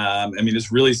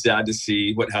 It's really sad to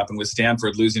see what happened with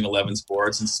Stanford losing 11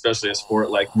 sports, and especially a sport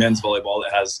like men's volleyball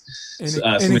that has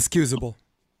inexcusable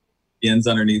ends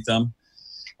underneath them.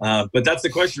 But that's the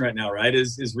question right now, right?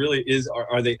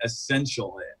 Are they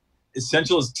essential?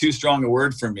 Essential is too strong a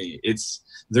word for me.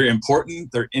 They're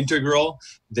important. They're integral.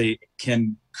 They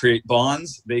can create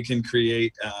bonds. They can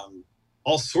create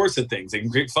all sorts of things. They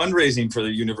can create fundraising for the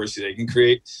university. They can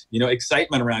create,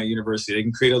 excitement around a university. They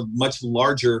can create a much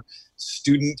larger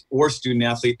student or student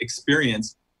athlete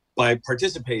experience by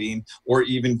participating or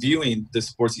even viewing the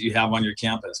sports that you have on your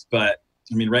campus. But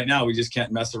right now we just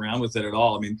can't mess around with it at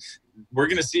all. We're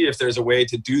going to see if there's a way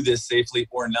to do this safely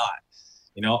or not.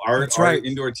 Our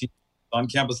indoor team on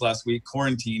campus last week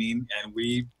quarantining, and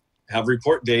we have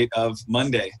report date of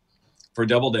Monday for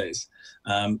double days.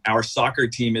 Our soccer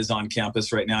team is on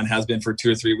campus right now and has been for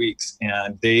 2 or 3 weeks,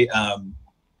 and they've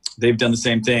done the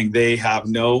same thing. They have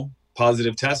no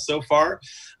positive tests so far.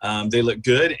 They look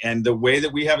good, and the way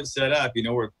that we have it set up,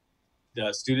 where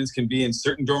the students can be in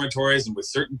certain dormitories and with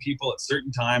certain people at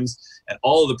certain times, and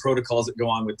all of the protocols that go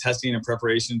on with testing and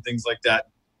preparation, things like that,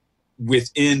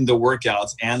 within the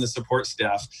workouts and the support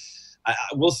staff.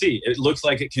 We'll see. It looks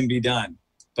like it can be done,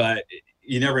 but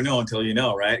you never know until you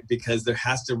know, right? Because there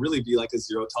has to really be like a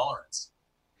zero tolerance.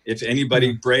 If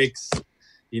anybody breaks,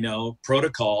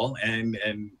 protocol and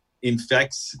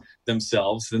infects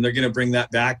themselves, then they're going to bring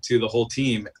that back to the whole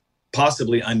team,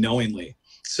 possibly unknowingly.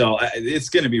 So it's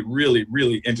going to be really,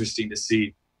 really interesting to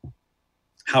see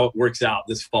how it works out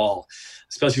this fall,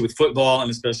 especially with football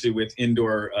and especially with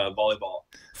indoor volleyball.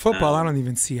 Football, I don't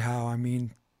even see how.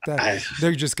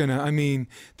 They're just gonna.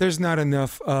 There's not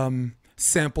enough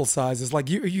sample sizes. Like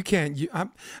you can't.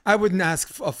 I wouldn't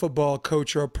ask a football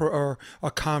coach or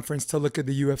a conference to look at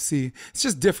the UFC. It's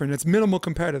just different. It's minimal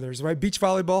competitors, right? Beach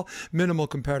volleyball, minimal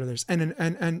competitors,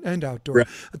 and outdoor. Right.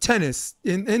 Tennis,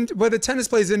 whether tennis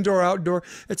plays indoor or outdoor,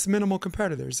 it's minimal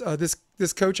competitors.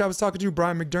 This coach I was talking to,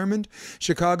 Brian McDermott,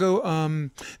 Chicago,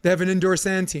 they have an indoor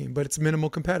sand team, but it's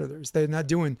minimal competitors. They're not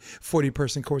doing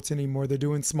 40-person courts anymore. They're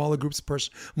doing smaller groups,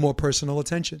 more personal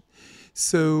attention.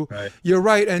 So You're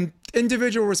right. And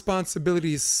individual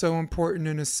responsibility is so important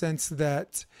in a sense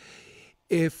that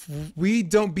if we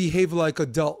don't behave like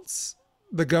adults,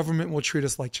 the government will treat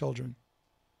us like children.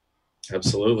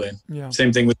 Absolutely. Yeah.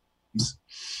 Same thing with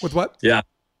what? Yeah.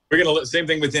 Same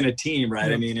thing within a team,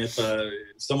 right? Yeah. If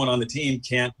someone on the team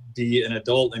can't be an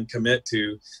adult and commit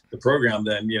to the program,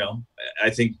 then, I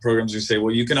think programs will say,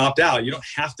 well, you can opt out. You don't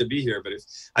have to be here. But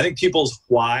I think people's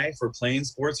why for playing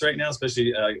sports right now,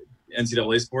 especially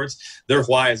NCAA sports, their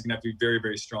why is going to have to be very,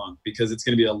 very strong, because it's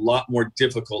going to be a lot more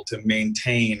difficult to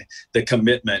maintain the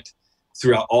commitment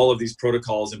throughout all of these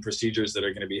protocols and procedures that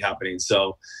are going to be happening.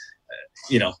 So,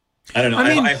 I don't know.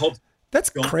 I mean, I hope that's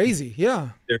crazy. Yeah.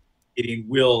 Their meeting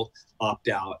will opt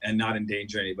out and not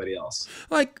endanger anybody else.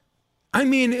 Like, I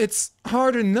mean, it's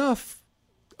hard enough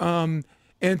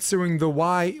answering the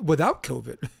why without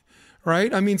COVID,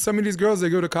 right? I mean, some of these girls, they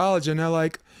go to college and they're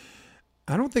like,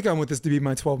 I don't think I want this to be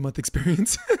my 12-month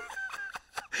experience.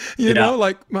 you know,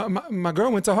 like my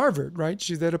girl went to Harvard, right?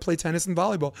 She's there to play tennis and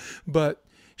volleyball. But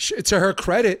to her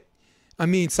credit, I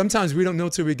mean, sometimes we don't know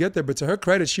till we get there, but to her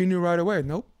credit, she knew right away,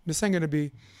 nope, this ain't going to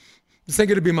be I'm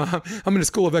in the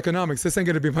School of Economics. This ain't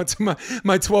going to be my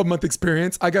 12-month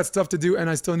experience. I got stuff to do and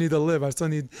I still need to live. I still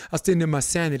need my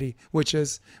sanity, which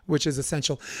is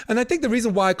essential. And I think the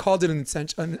reason why I called it an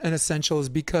essential is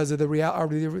because of the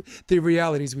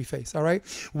realities we face. All right.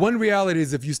 One reality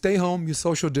is if you stay home, you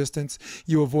social distance,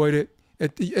 you avoid it.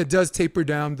 It does taper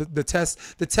down. The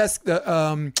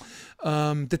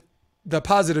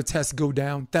positive tests go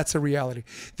down. That's a reality.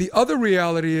 The other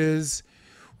reality is,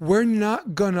 we're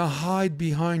not going to hide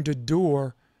behind a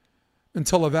door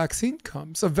until a vaccine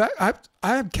comes. I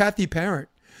have Kathy Parent.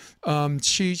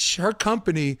 Her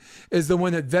company is the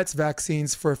one that vets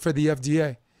vaccines for the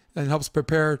FDA and helps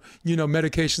prepare,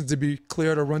 medications to be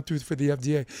cleared or run through for the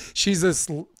FDA.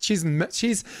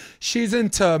 She's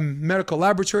into medical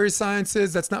laboratory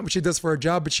sciences. That's not what she does for her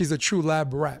job, but she's a true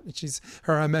lab rat.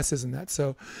 Her MS isn't that.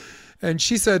 So, and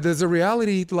she said there's a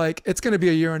reality, like it's going to be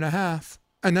a year and a half,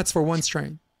 and that's for one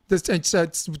strain. There's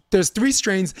 3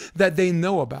 strains that they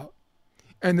know about.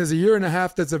 And there's a year and a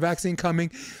half that's a vaccine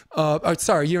coming,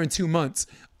 a year and 2 months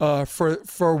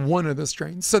for one of the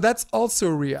strains. So that's also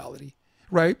a reality,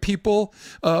 right? People,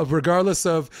 regardless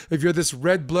of if you're this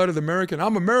red-blooded American,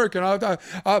 I'm American,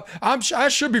 I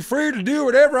should be free to do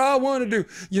whatever I want to do.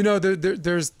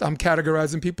 I'm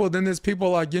categorizing people. Then there's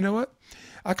people like, you know what?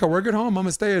 I could work at home. I'm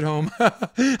gonna stay at home.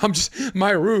 My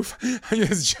roof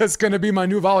is just gonna be my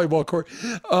new volleyball court.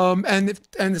 And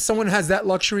if someone has that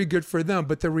luxury, good for them.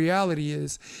 But the reality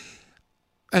is,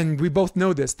 and we both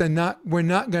know this, we're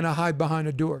not gonna hide behind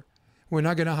a door. We're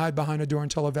not gonna hide behind a door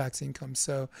until a vaccine comes.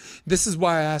 So this is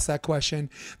why I asked that question.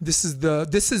 This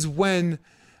is when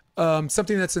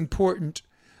something that's important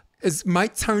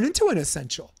might turn into an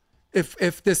essential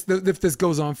if this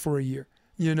goes on for a year.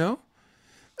 And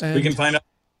we can find out.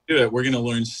 Do it. We're going to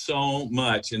learn so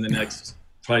much in the next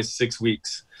probably 6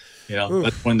 weeks.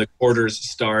 That's when the quarters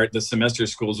start. The semester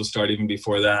schools will start even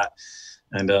before that,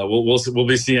 and we'll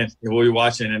be seeing. We'll be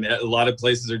watching, and a lot of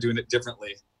places are doing it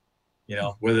differently.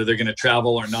 Whether they're going to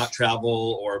travel or not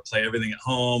travel, or play everything at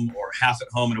home, or half at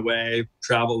home and away,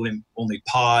 travel in only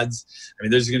pods. I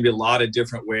mean, there's going to be a lot of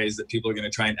different ways that people are going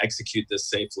to try and execute this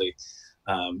safely.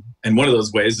 And one of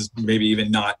those ways is maybe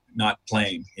even not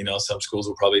playing. Some schools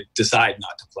will probably decide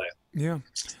not to play. Yeah.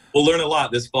 We'll learn a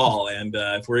lot this fall. And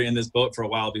if we're in this boat for a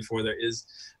while before there is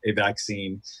a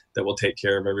vaccine that will take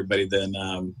care of everybody, then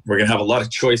we're going to have a lot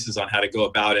of choices on how to go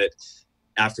about it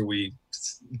after we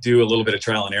do a little bit of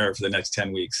trial and error for the next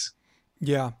 10 weeks.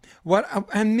 Yeah.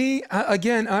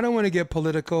 Again, I don't want to get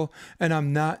political, and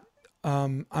I'm not.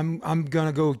 I'm going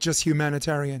to go just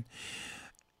humanitarian.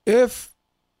 If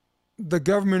the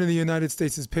government of the United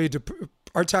States is paid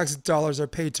our tax dollars are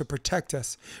paid to protect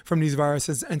us from these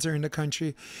viruses entering the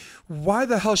country, why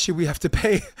the hell should we have to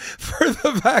pay for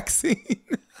the vaccine?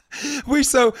 We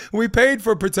paid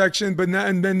for protection,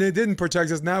 and then they didn't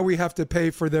protect us. Now we have to pay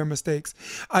for their mistakes.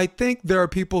 I think there are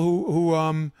people who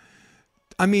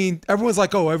everyone's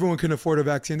like, oh, everyone can afford a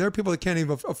vaccine. There are people that can't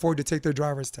even afford to take their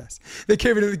driver's test. They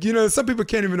can't even, some people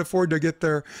can't even afford to get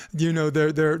their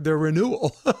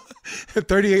renewal.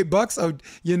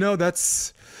 $38.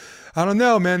 That's, I don't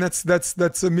know, man.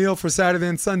 That's a meal for Saturday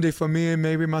and Sunday for me and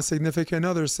maybe my significant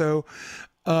other. So,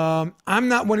 I'm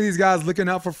not one of these guys looking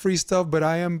out for free stuff, but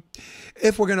I am,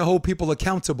 if we're going to hold people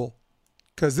accountable.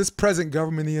 Because this present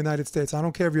government in the United States, I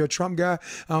don't care if you're a Trump guy,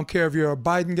 I don't care if you're a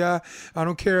Biden guy, I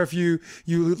don't care if you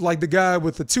like the guy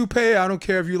with the toupee, I don't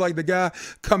care if you like the guy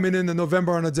coming in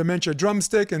November on a dementia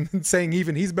drumstick and saying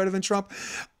even he's better than Trump.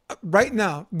 Right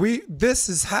now,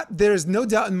 there is no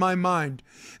doubt in my mind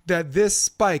that this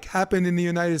spike happened in the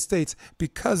United States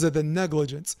because of the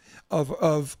negligence of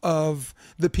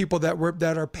the people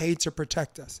that are paid to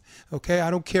protect us. Okay, I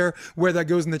don't care where that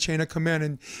goes in the chain of command,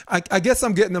 and I guess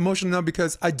I'm getting emotional now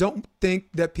because I don't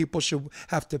think that people should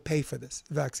have to pay for this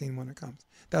vaccine when it comes.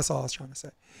 That's all I was trying to say.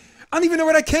 I don't even know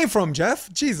where that came from,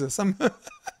 Jeff. Jesus,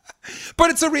 but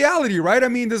it's a reality, right? I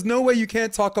mean, there's no way you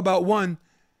can't talk about one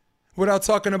without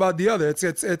talking about the other.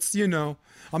 It's you know,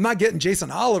 I'm not getting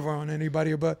Jason Oliver on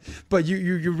anybody, but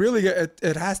you really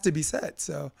it has to be said.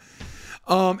 So,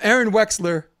 Aaron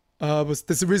Wexler this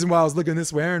is the reason why I was looking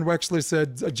this way. Aaron Wexler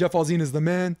said Jeff Alzina is the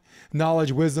man.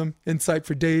 Knowledge, wisdom, insight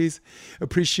for days.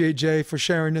 Appreciate Jay for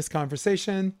sharing this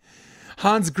conversation.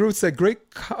 Hans Groot said,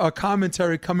 great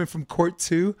commentary coming from Court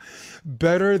 2.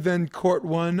 Better than Court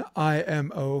 1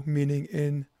 IMO, meaning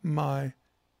in my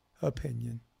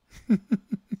opinion.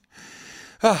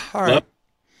 All right.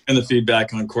 And the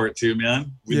feedback on Court 2,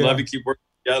 man. We'd love to keep working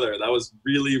together. That was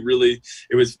really, really,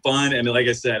 it was fun. And like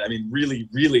I said, I mean, really,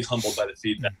 really humbled by the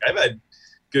feedback. I've had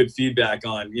good feedback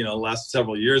on, you know, last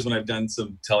several years when I've done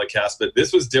some telecasts, but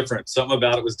this was different. Something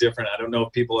about it was different. I don't know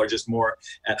if people are just more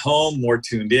at home, more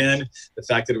tuned in. The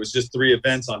fact that it was just 3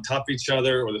 events on top of each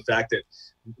other, or the fact that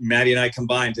Maddie and I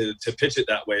combined to pitch it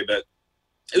that way. But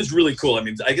it was really cool. I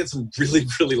mean, I get some really,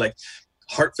 really like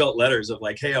heartfelt letters of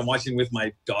like, hey, I'm watching with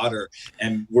my daughter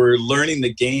and we're learning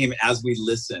the game as we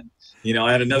listen. You know,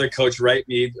 I had another coach write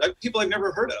me, people I've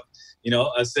never heard of, you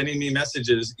know, sending me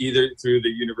messages either through the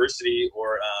university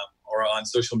or on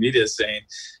social media saying,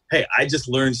 hey, I just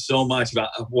learned so much about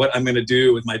what I'm going to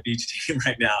do with my beach team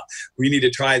right now. We need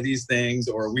to try these things,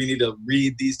 or we need to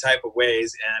read these type of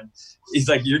ways. And he's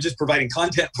like, you're just providing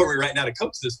content for me right now to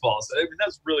coach this fall. So I mean,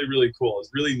 that's really, really cool.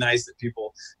 It's really nice that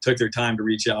people took their time to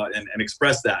reach out and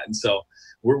express that. And so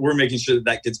we're making sure that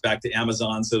that gets back to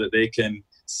Amazon so that they can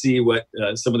see what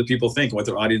some of the people think and what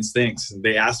their audience thinks. And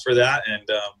they asked for that,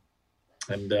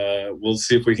 and we'll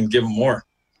see if we can give them more.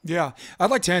 Yeah,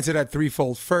 I'd like to answer that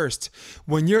threefold. First,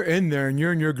 when you're in there and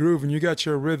you're in your groove and you got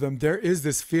your rhythm, there is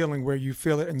this feeling where you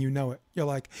feel it and you know it. You're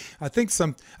like, I think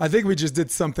we just did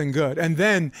something good. And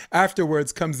then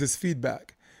afterwards comes this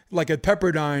feedback. Like at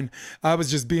Pepperdine, I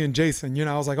was just being Jason. You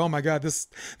know, I was like, oh my God, this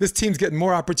team's getting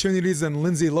more opportunities than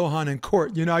Lindsay Lohan in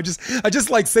court. You know, I just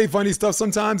like say funny stuff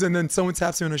sometimes, and then someone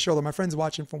taps me on the shoulder. My friend's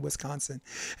watching from Wisconsin,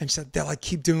 and she said, they're like,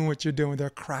 keep doing what you're doing. They're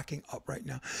cracking up right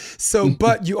now. So,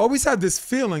 but you always have this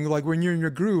feeling like when you're in your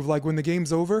groove, like when the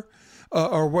game's over,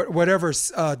 or whatever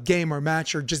game or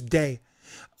match or just day,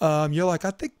 you're like,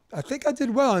 I think I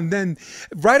did well. And then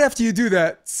right after you do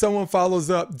that, someone follows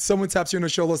up, someone taps you on the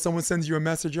shoulder, someone sends you a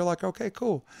message. You're like, okay,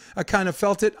 cool. I kind of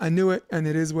felt it. I knew it. And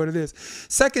it is what it is.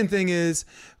 Second thing is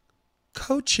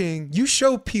coaching. You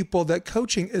show people that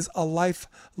coaching is a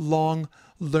lifelong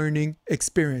learning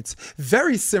experience,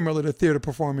 very similar to theater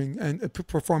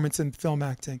performance and film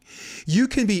acting. You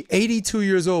can be 82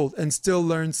 years old and still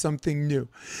learn something new.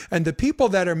 And the people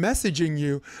that are messaging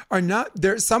you are not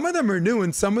there. Some of them are new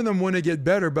and some of them want to get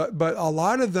better, but a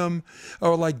lot of them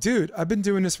are like, dude, I've been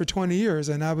doing this for 20 years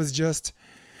and I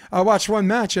watched one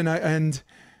match and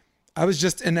I was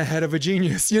just in the head of a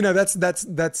genius. You know,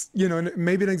 that's you know,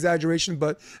 maybe an exaggeration,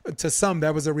 but to some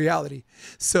that was a reality.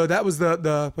 So that was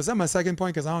was that my second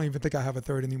point? Because I don't even think I have a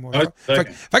third anymore.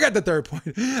 If I got the third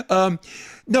point.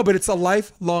 No, but it's a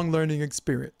lifelong learning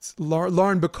experience.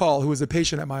 Lauren Bacall, who was a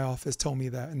patient at my office, told me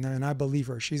that, and I believe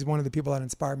her. She's one of the people that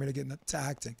inspired me to get into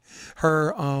acting.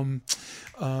 Her, who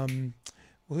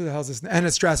the hell is this? Anna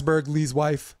Strasberg, Lee's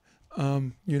wife.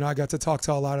 You know, I got to talk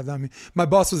to a lot of them. My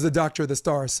boss was the doctor of the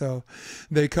stars, so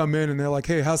they come in and they're like,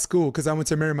 hey, how's school? Because I went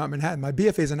to Marymount Manhattan. My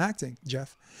BFA is in acting,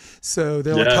 Jeff. So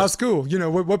they're like, how's school? You know,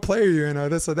 what play are you in? Or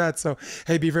this or that. So,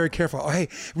 hey, be very careful. Oh, hey,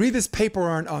 read this paper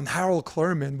on Harold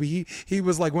Clurman. He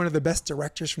was like one of the best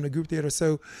directors from the group theater.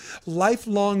 So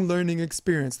lifelong learning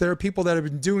experience. There are people that have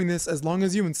been doing this as long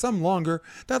as you and some longer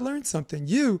that learned something.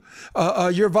 Your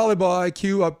volleyball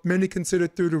IQ, many consider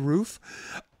through the roof.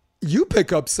 You'll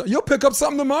pick up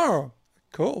something tomorrow.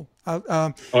 Cool.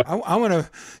 I want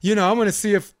to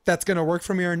see if that's going to work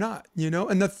for me or not, you know,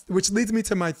 and which leads me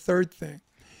to my third thing.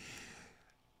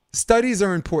 Studies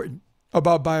are important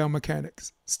about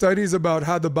biomechanics. Studies about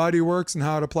how the body works and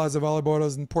how it applies to volleyball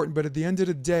is important. But at the end of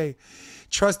the day,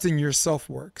 trusting yourself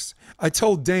works. I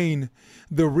told Dane,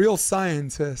 the real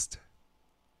scientists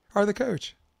are the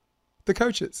coaches.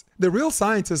 The real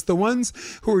scientists, the ones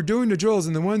who are doing the drills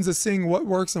and the ones that seeing what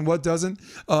works and what doesn't,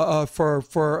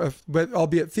 but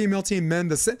albeit female team, men,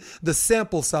 the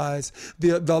sample size,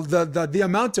 the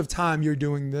amount of time you're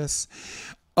doing this,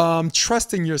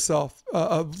 trusting yourself,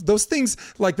 those things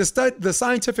like the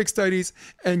scientific studies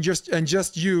and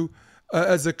just you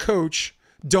as a coach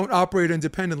don't operate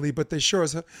independently, but they sure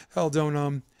as hell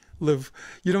don't live.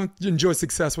 You don't enjoy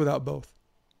success without both.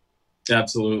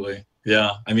 Absolutely.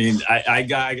 Yeah. I mean, I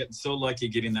got so lucky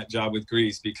getting that job with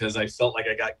Greece because I felt like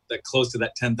I got that close to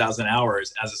that 10,000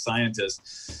 hours as a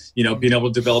scientist, you know, being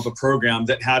able to develop a program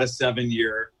that had a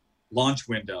 7-year launch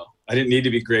window. I didn't need to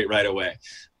be great right away,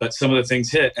 but some of the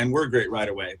things hit and were great right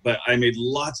away. But I made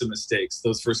lots of mistakes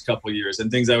those first couple of years,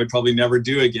 and things I would probably never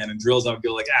do again, and drills I would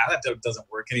go like, that doesn't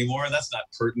work anymore, and that's not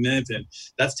pertinent, and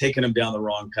that's taking them down the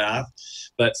wrong path.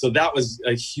 But so that was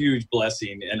a huge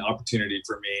blessing and opportunity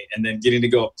for me. And then getting to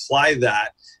go apply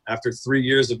that after 3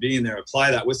 years of being there,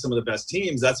 apply that with some of the best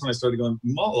teams. That's when I started going,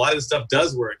 well, a lot of this stuff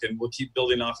does work, and we'll keep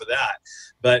building off of that.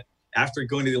 But after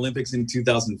going to the Olympics in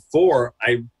 2004,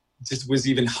 I just was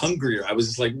even hungrier. I was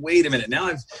just like, wait a minute. Now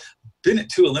I've been at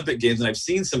 2 Olympic Games, and I've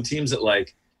seen some teams that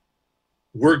like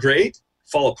were great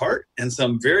fall apart, and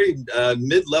some very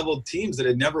mid-level teams that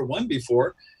had never won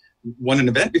an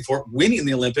event before, winning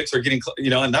the Olympics or getting,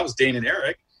 and that was Dane and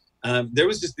Eric. There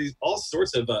was just all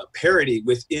sorts of parity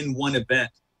within one event.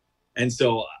 And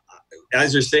so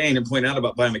as you're saying and pointing out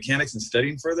about biomechanics and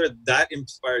studying further, that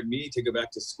inspired me to go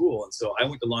back to school. And so I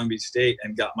went to Long Beach State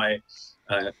and got my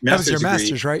master's degree. That was your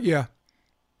master's, right? Yeah.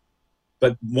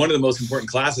 But one of the most important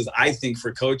classes, I think,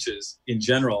 for coaches in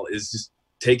general is just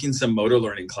taking some motor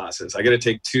learning classes. I got to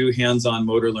take 2 hands-on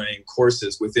motor learning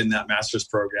courses within that master's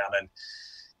program. And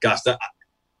gosh,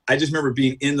 I just remember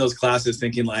being in those classes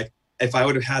thinking like, if I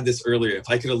would have had this earlier, if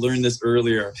I could have learned this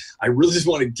earlier, I really just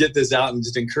want to get this out and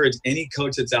just encourage any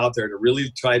coach that's out there to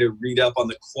really try to read up on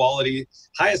the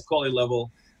highest quality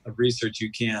level of research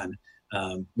you can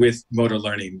with motor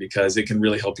learning, because it can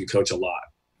really help you coach a lot.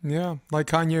 Yeah, like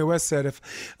Kanye West said, if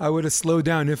I would have slowed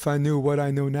down if I knew what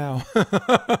I know now.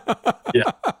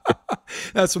 Yeah.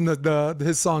 That's from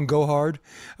his song Go Hard.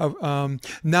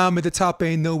 Now I'm at the top,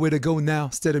 ain't nowhere to go now.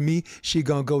 Instead of me, she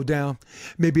gonna go down.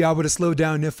 Maybe I would have slowed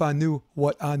down if I knew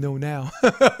what I know now.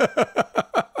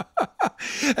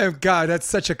 And God, that's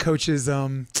such a coach's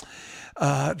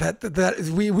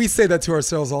we say that to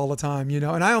ourselves all the time,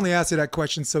 and I only ask you that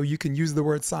question so you can use the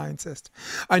word scientist.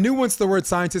 I knew once the word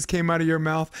scientist came out of your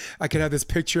mouth, I could have this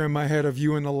picture in my head of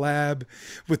you in the lab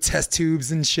with test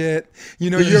tubes and shit.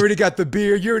 You already got the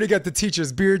beard, you already got the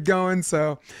teacher's beard going.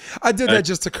 So I did that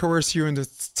just to coerce you into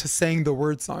saying the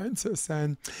word scientist.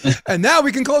 And now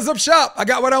we can close up shop. I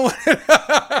got what I wanted.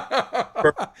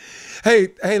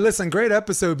 Hey, listen, great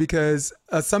episode, because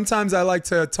sometimes I like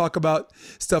to talk about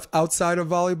stuff outside of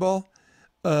volleyball.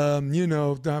 I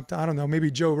don't know,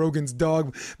 maybe Joe Rogan's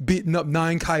dog beating up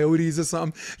 9 coyotes or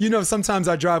something. Sometimes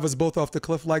I drive us both off the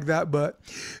cliff like that, but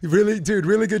really, dude,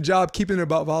 really good job keeping it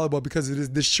about volleyball, because it is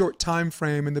this short time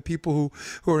frame, and the people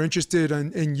who are interested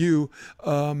in you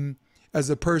as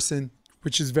a person,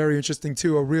 which is very interesting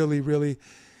too, are really, really,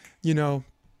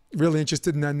 really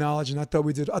interested in that knowledge. And I thought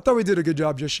we did a good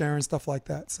job just sharing stuff like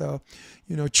that. So,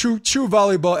 true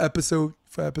volleyball episode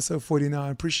for episode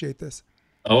 49. Appreciate this.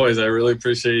 Always. I really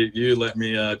appreciate you letting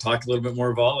me talk a little bit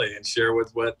more volley and share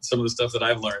with what some of the stuff that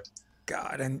I've learned.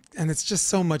 God, and it's just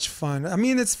so much fun. I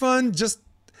mean, it's fun just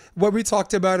what we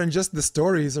talked about, and just the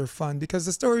stories are fun, because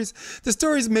the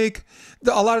stories make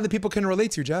a lot of the people can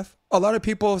relate to, Jeff. A lot of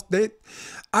people,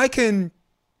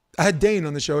 I had Dane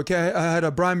on the show, okay? I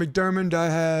had Brian McDermott. I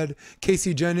had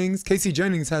Casey Jennings. Casey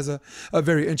Jennings has a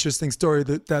very interesting story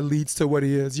that leads to what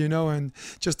he is, and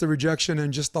just the rejection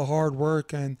and just the hard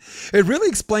work. And it really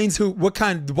explains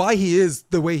why he is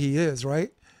the way he is,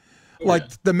 right? Oh, like,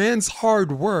 yeah. The man's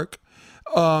hard work,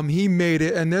 he made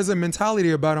it. And there's a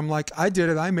mentality about him like, I did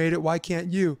it, I made it, why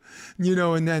can't you?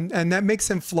 And that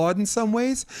makes him flawed in some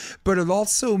ways, but it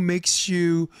also makes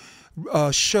you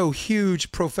show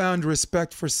huge, profound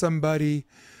respect for somebody,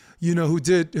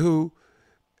 who,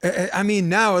 I mean,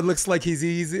 now it looks like he's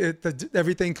easy.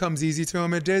 Everything comes easy to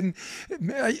him. It didn't.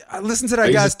 I listened to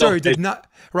that guy's story. Did not,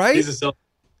 right? He's a self,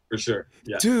 for sure.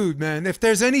 Yeah. Dude, man, if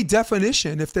there's any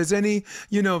definition, if there's any,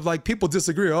 like, people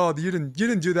disagree. Oh, you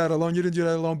didn't do that alone. You didn't do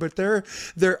that alone. But there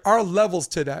are levels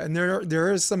to that. And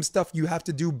there is some stuff you have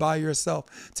to do by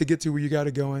yourself to get to where you got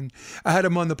to go. And I had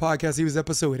him on the podcast. He was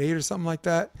episode 8 or something like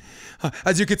that.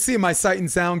 As you could see, my sight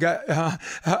and sound got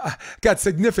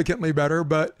significantly better.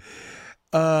 But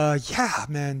yeah,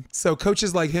 man. So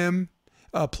coaches like him,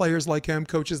 players like him,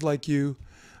 coaches like you,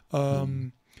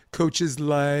 coaches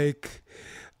like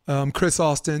Chris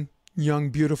Austin, young,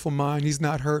 beautiful mind. He's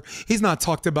not hurt. He's not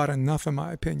talked about enough, in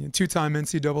my opinion. 2-time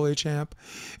NCAA champ,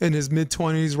 in his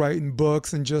mid-20s, writing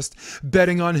books and just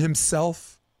betting on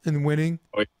himself and winning.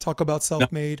 Talk about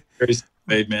self-made. Very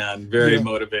self-made man. Very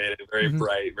motivated, very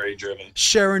bright, very driven.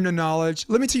 Sharing the knowledge.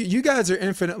 Let me tell you, you guys are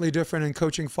infinitely different in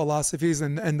coaching philosophies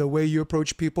and the way you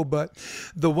approach people. But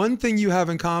the one thing you have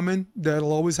in common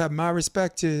that'll always have my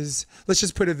respect is, let's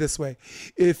just put it this way.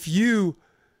 If you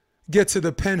get to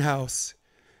the penthouse,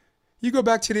 you go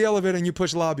back to the elevator and you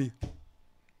push lobby.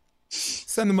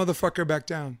 Send the motherfucker back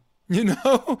down. you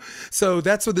know? So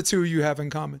that's what the two of you have in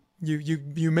common.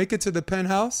 You make it to the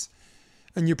penthouse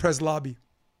and you press lobby.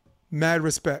 Mad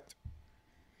respect.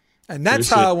 And that's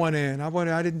how I want to end.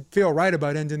 I didn't feel right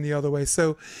about ending the other way.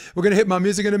 So we're going to hit my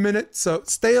music in a minute. So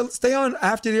stay on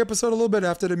after the episode a little bit,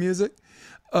 after the music.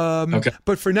 Okay.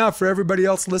 But for now, for everybody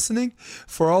else listening,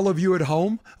 for all of you at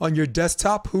home on your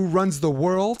desktop, who runs the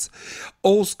world,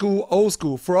 old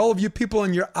school. For all of you people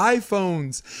on your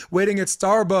iPhones, waiting at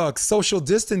Starbucks, social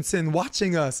distancing,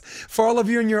 watching us. For all of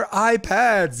you on your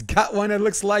iPads, got one that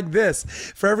looks like this.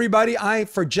 For everybody,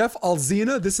 for Jeff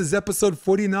Alzina, this is episode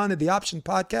 49 of the Option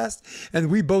Podcast. And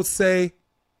we both say,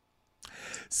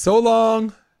 so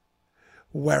long,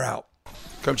 we're out.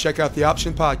 Come check out the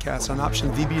Option Podcast on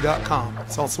optionvb.com.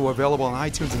 It's also available on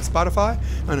iTunes and Spotify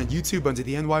and on YouTube under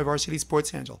the NY Varsity Sports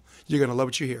handle. You're going to love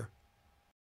what you hear.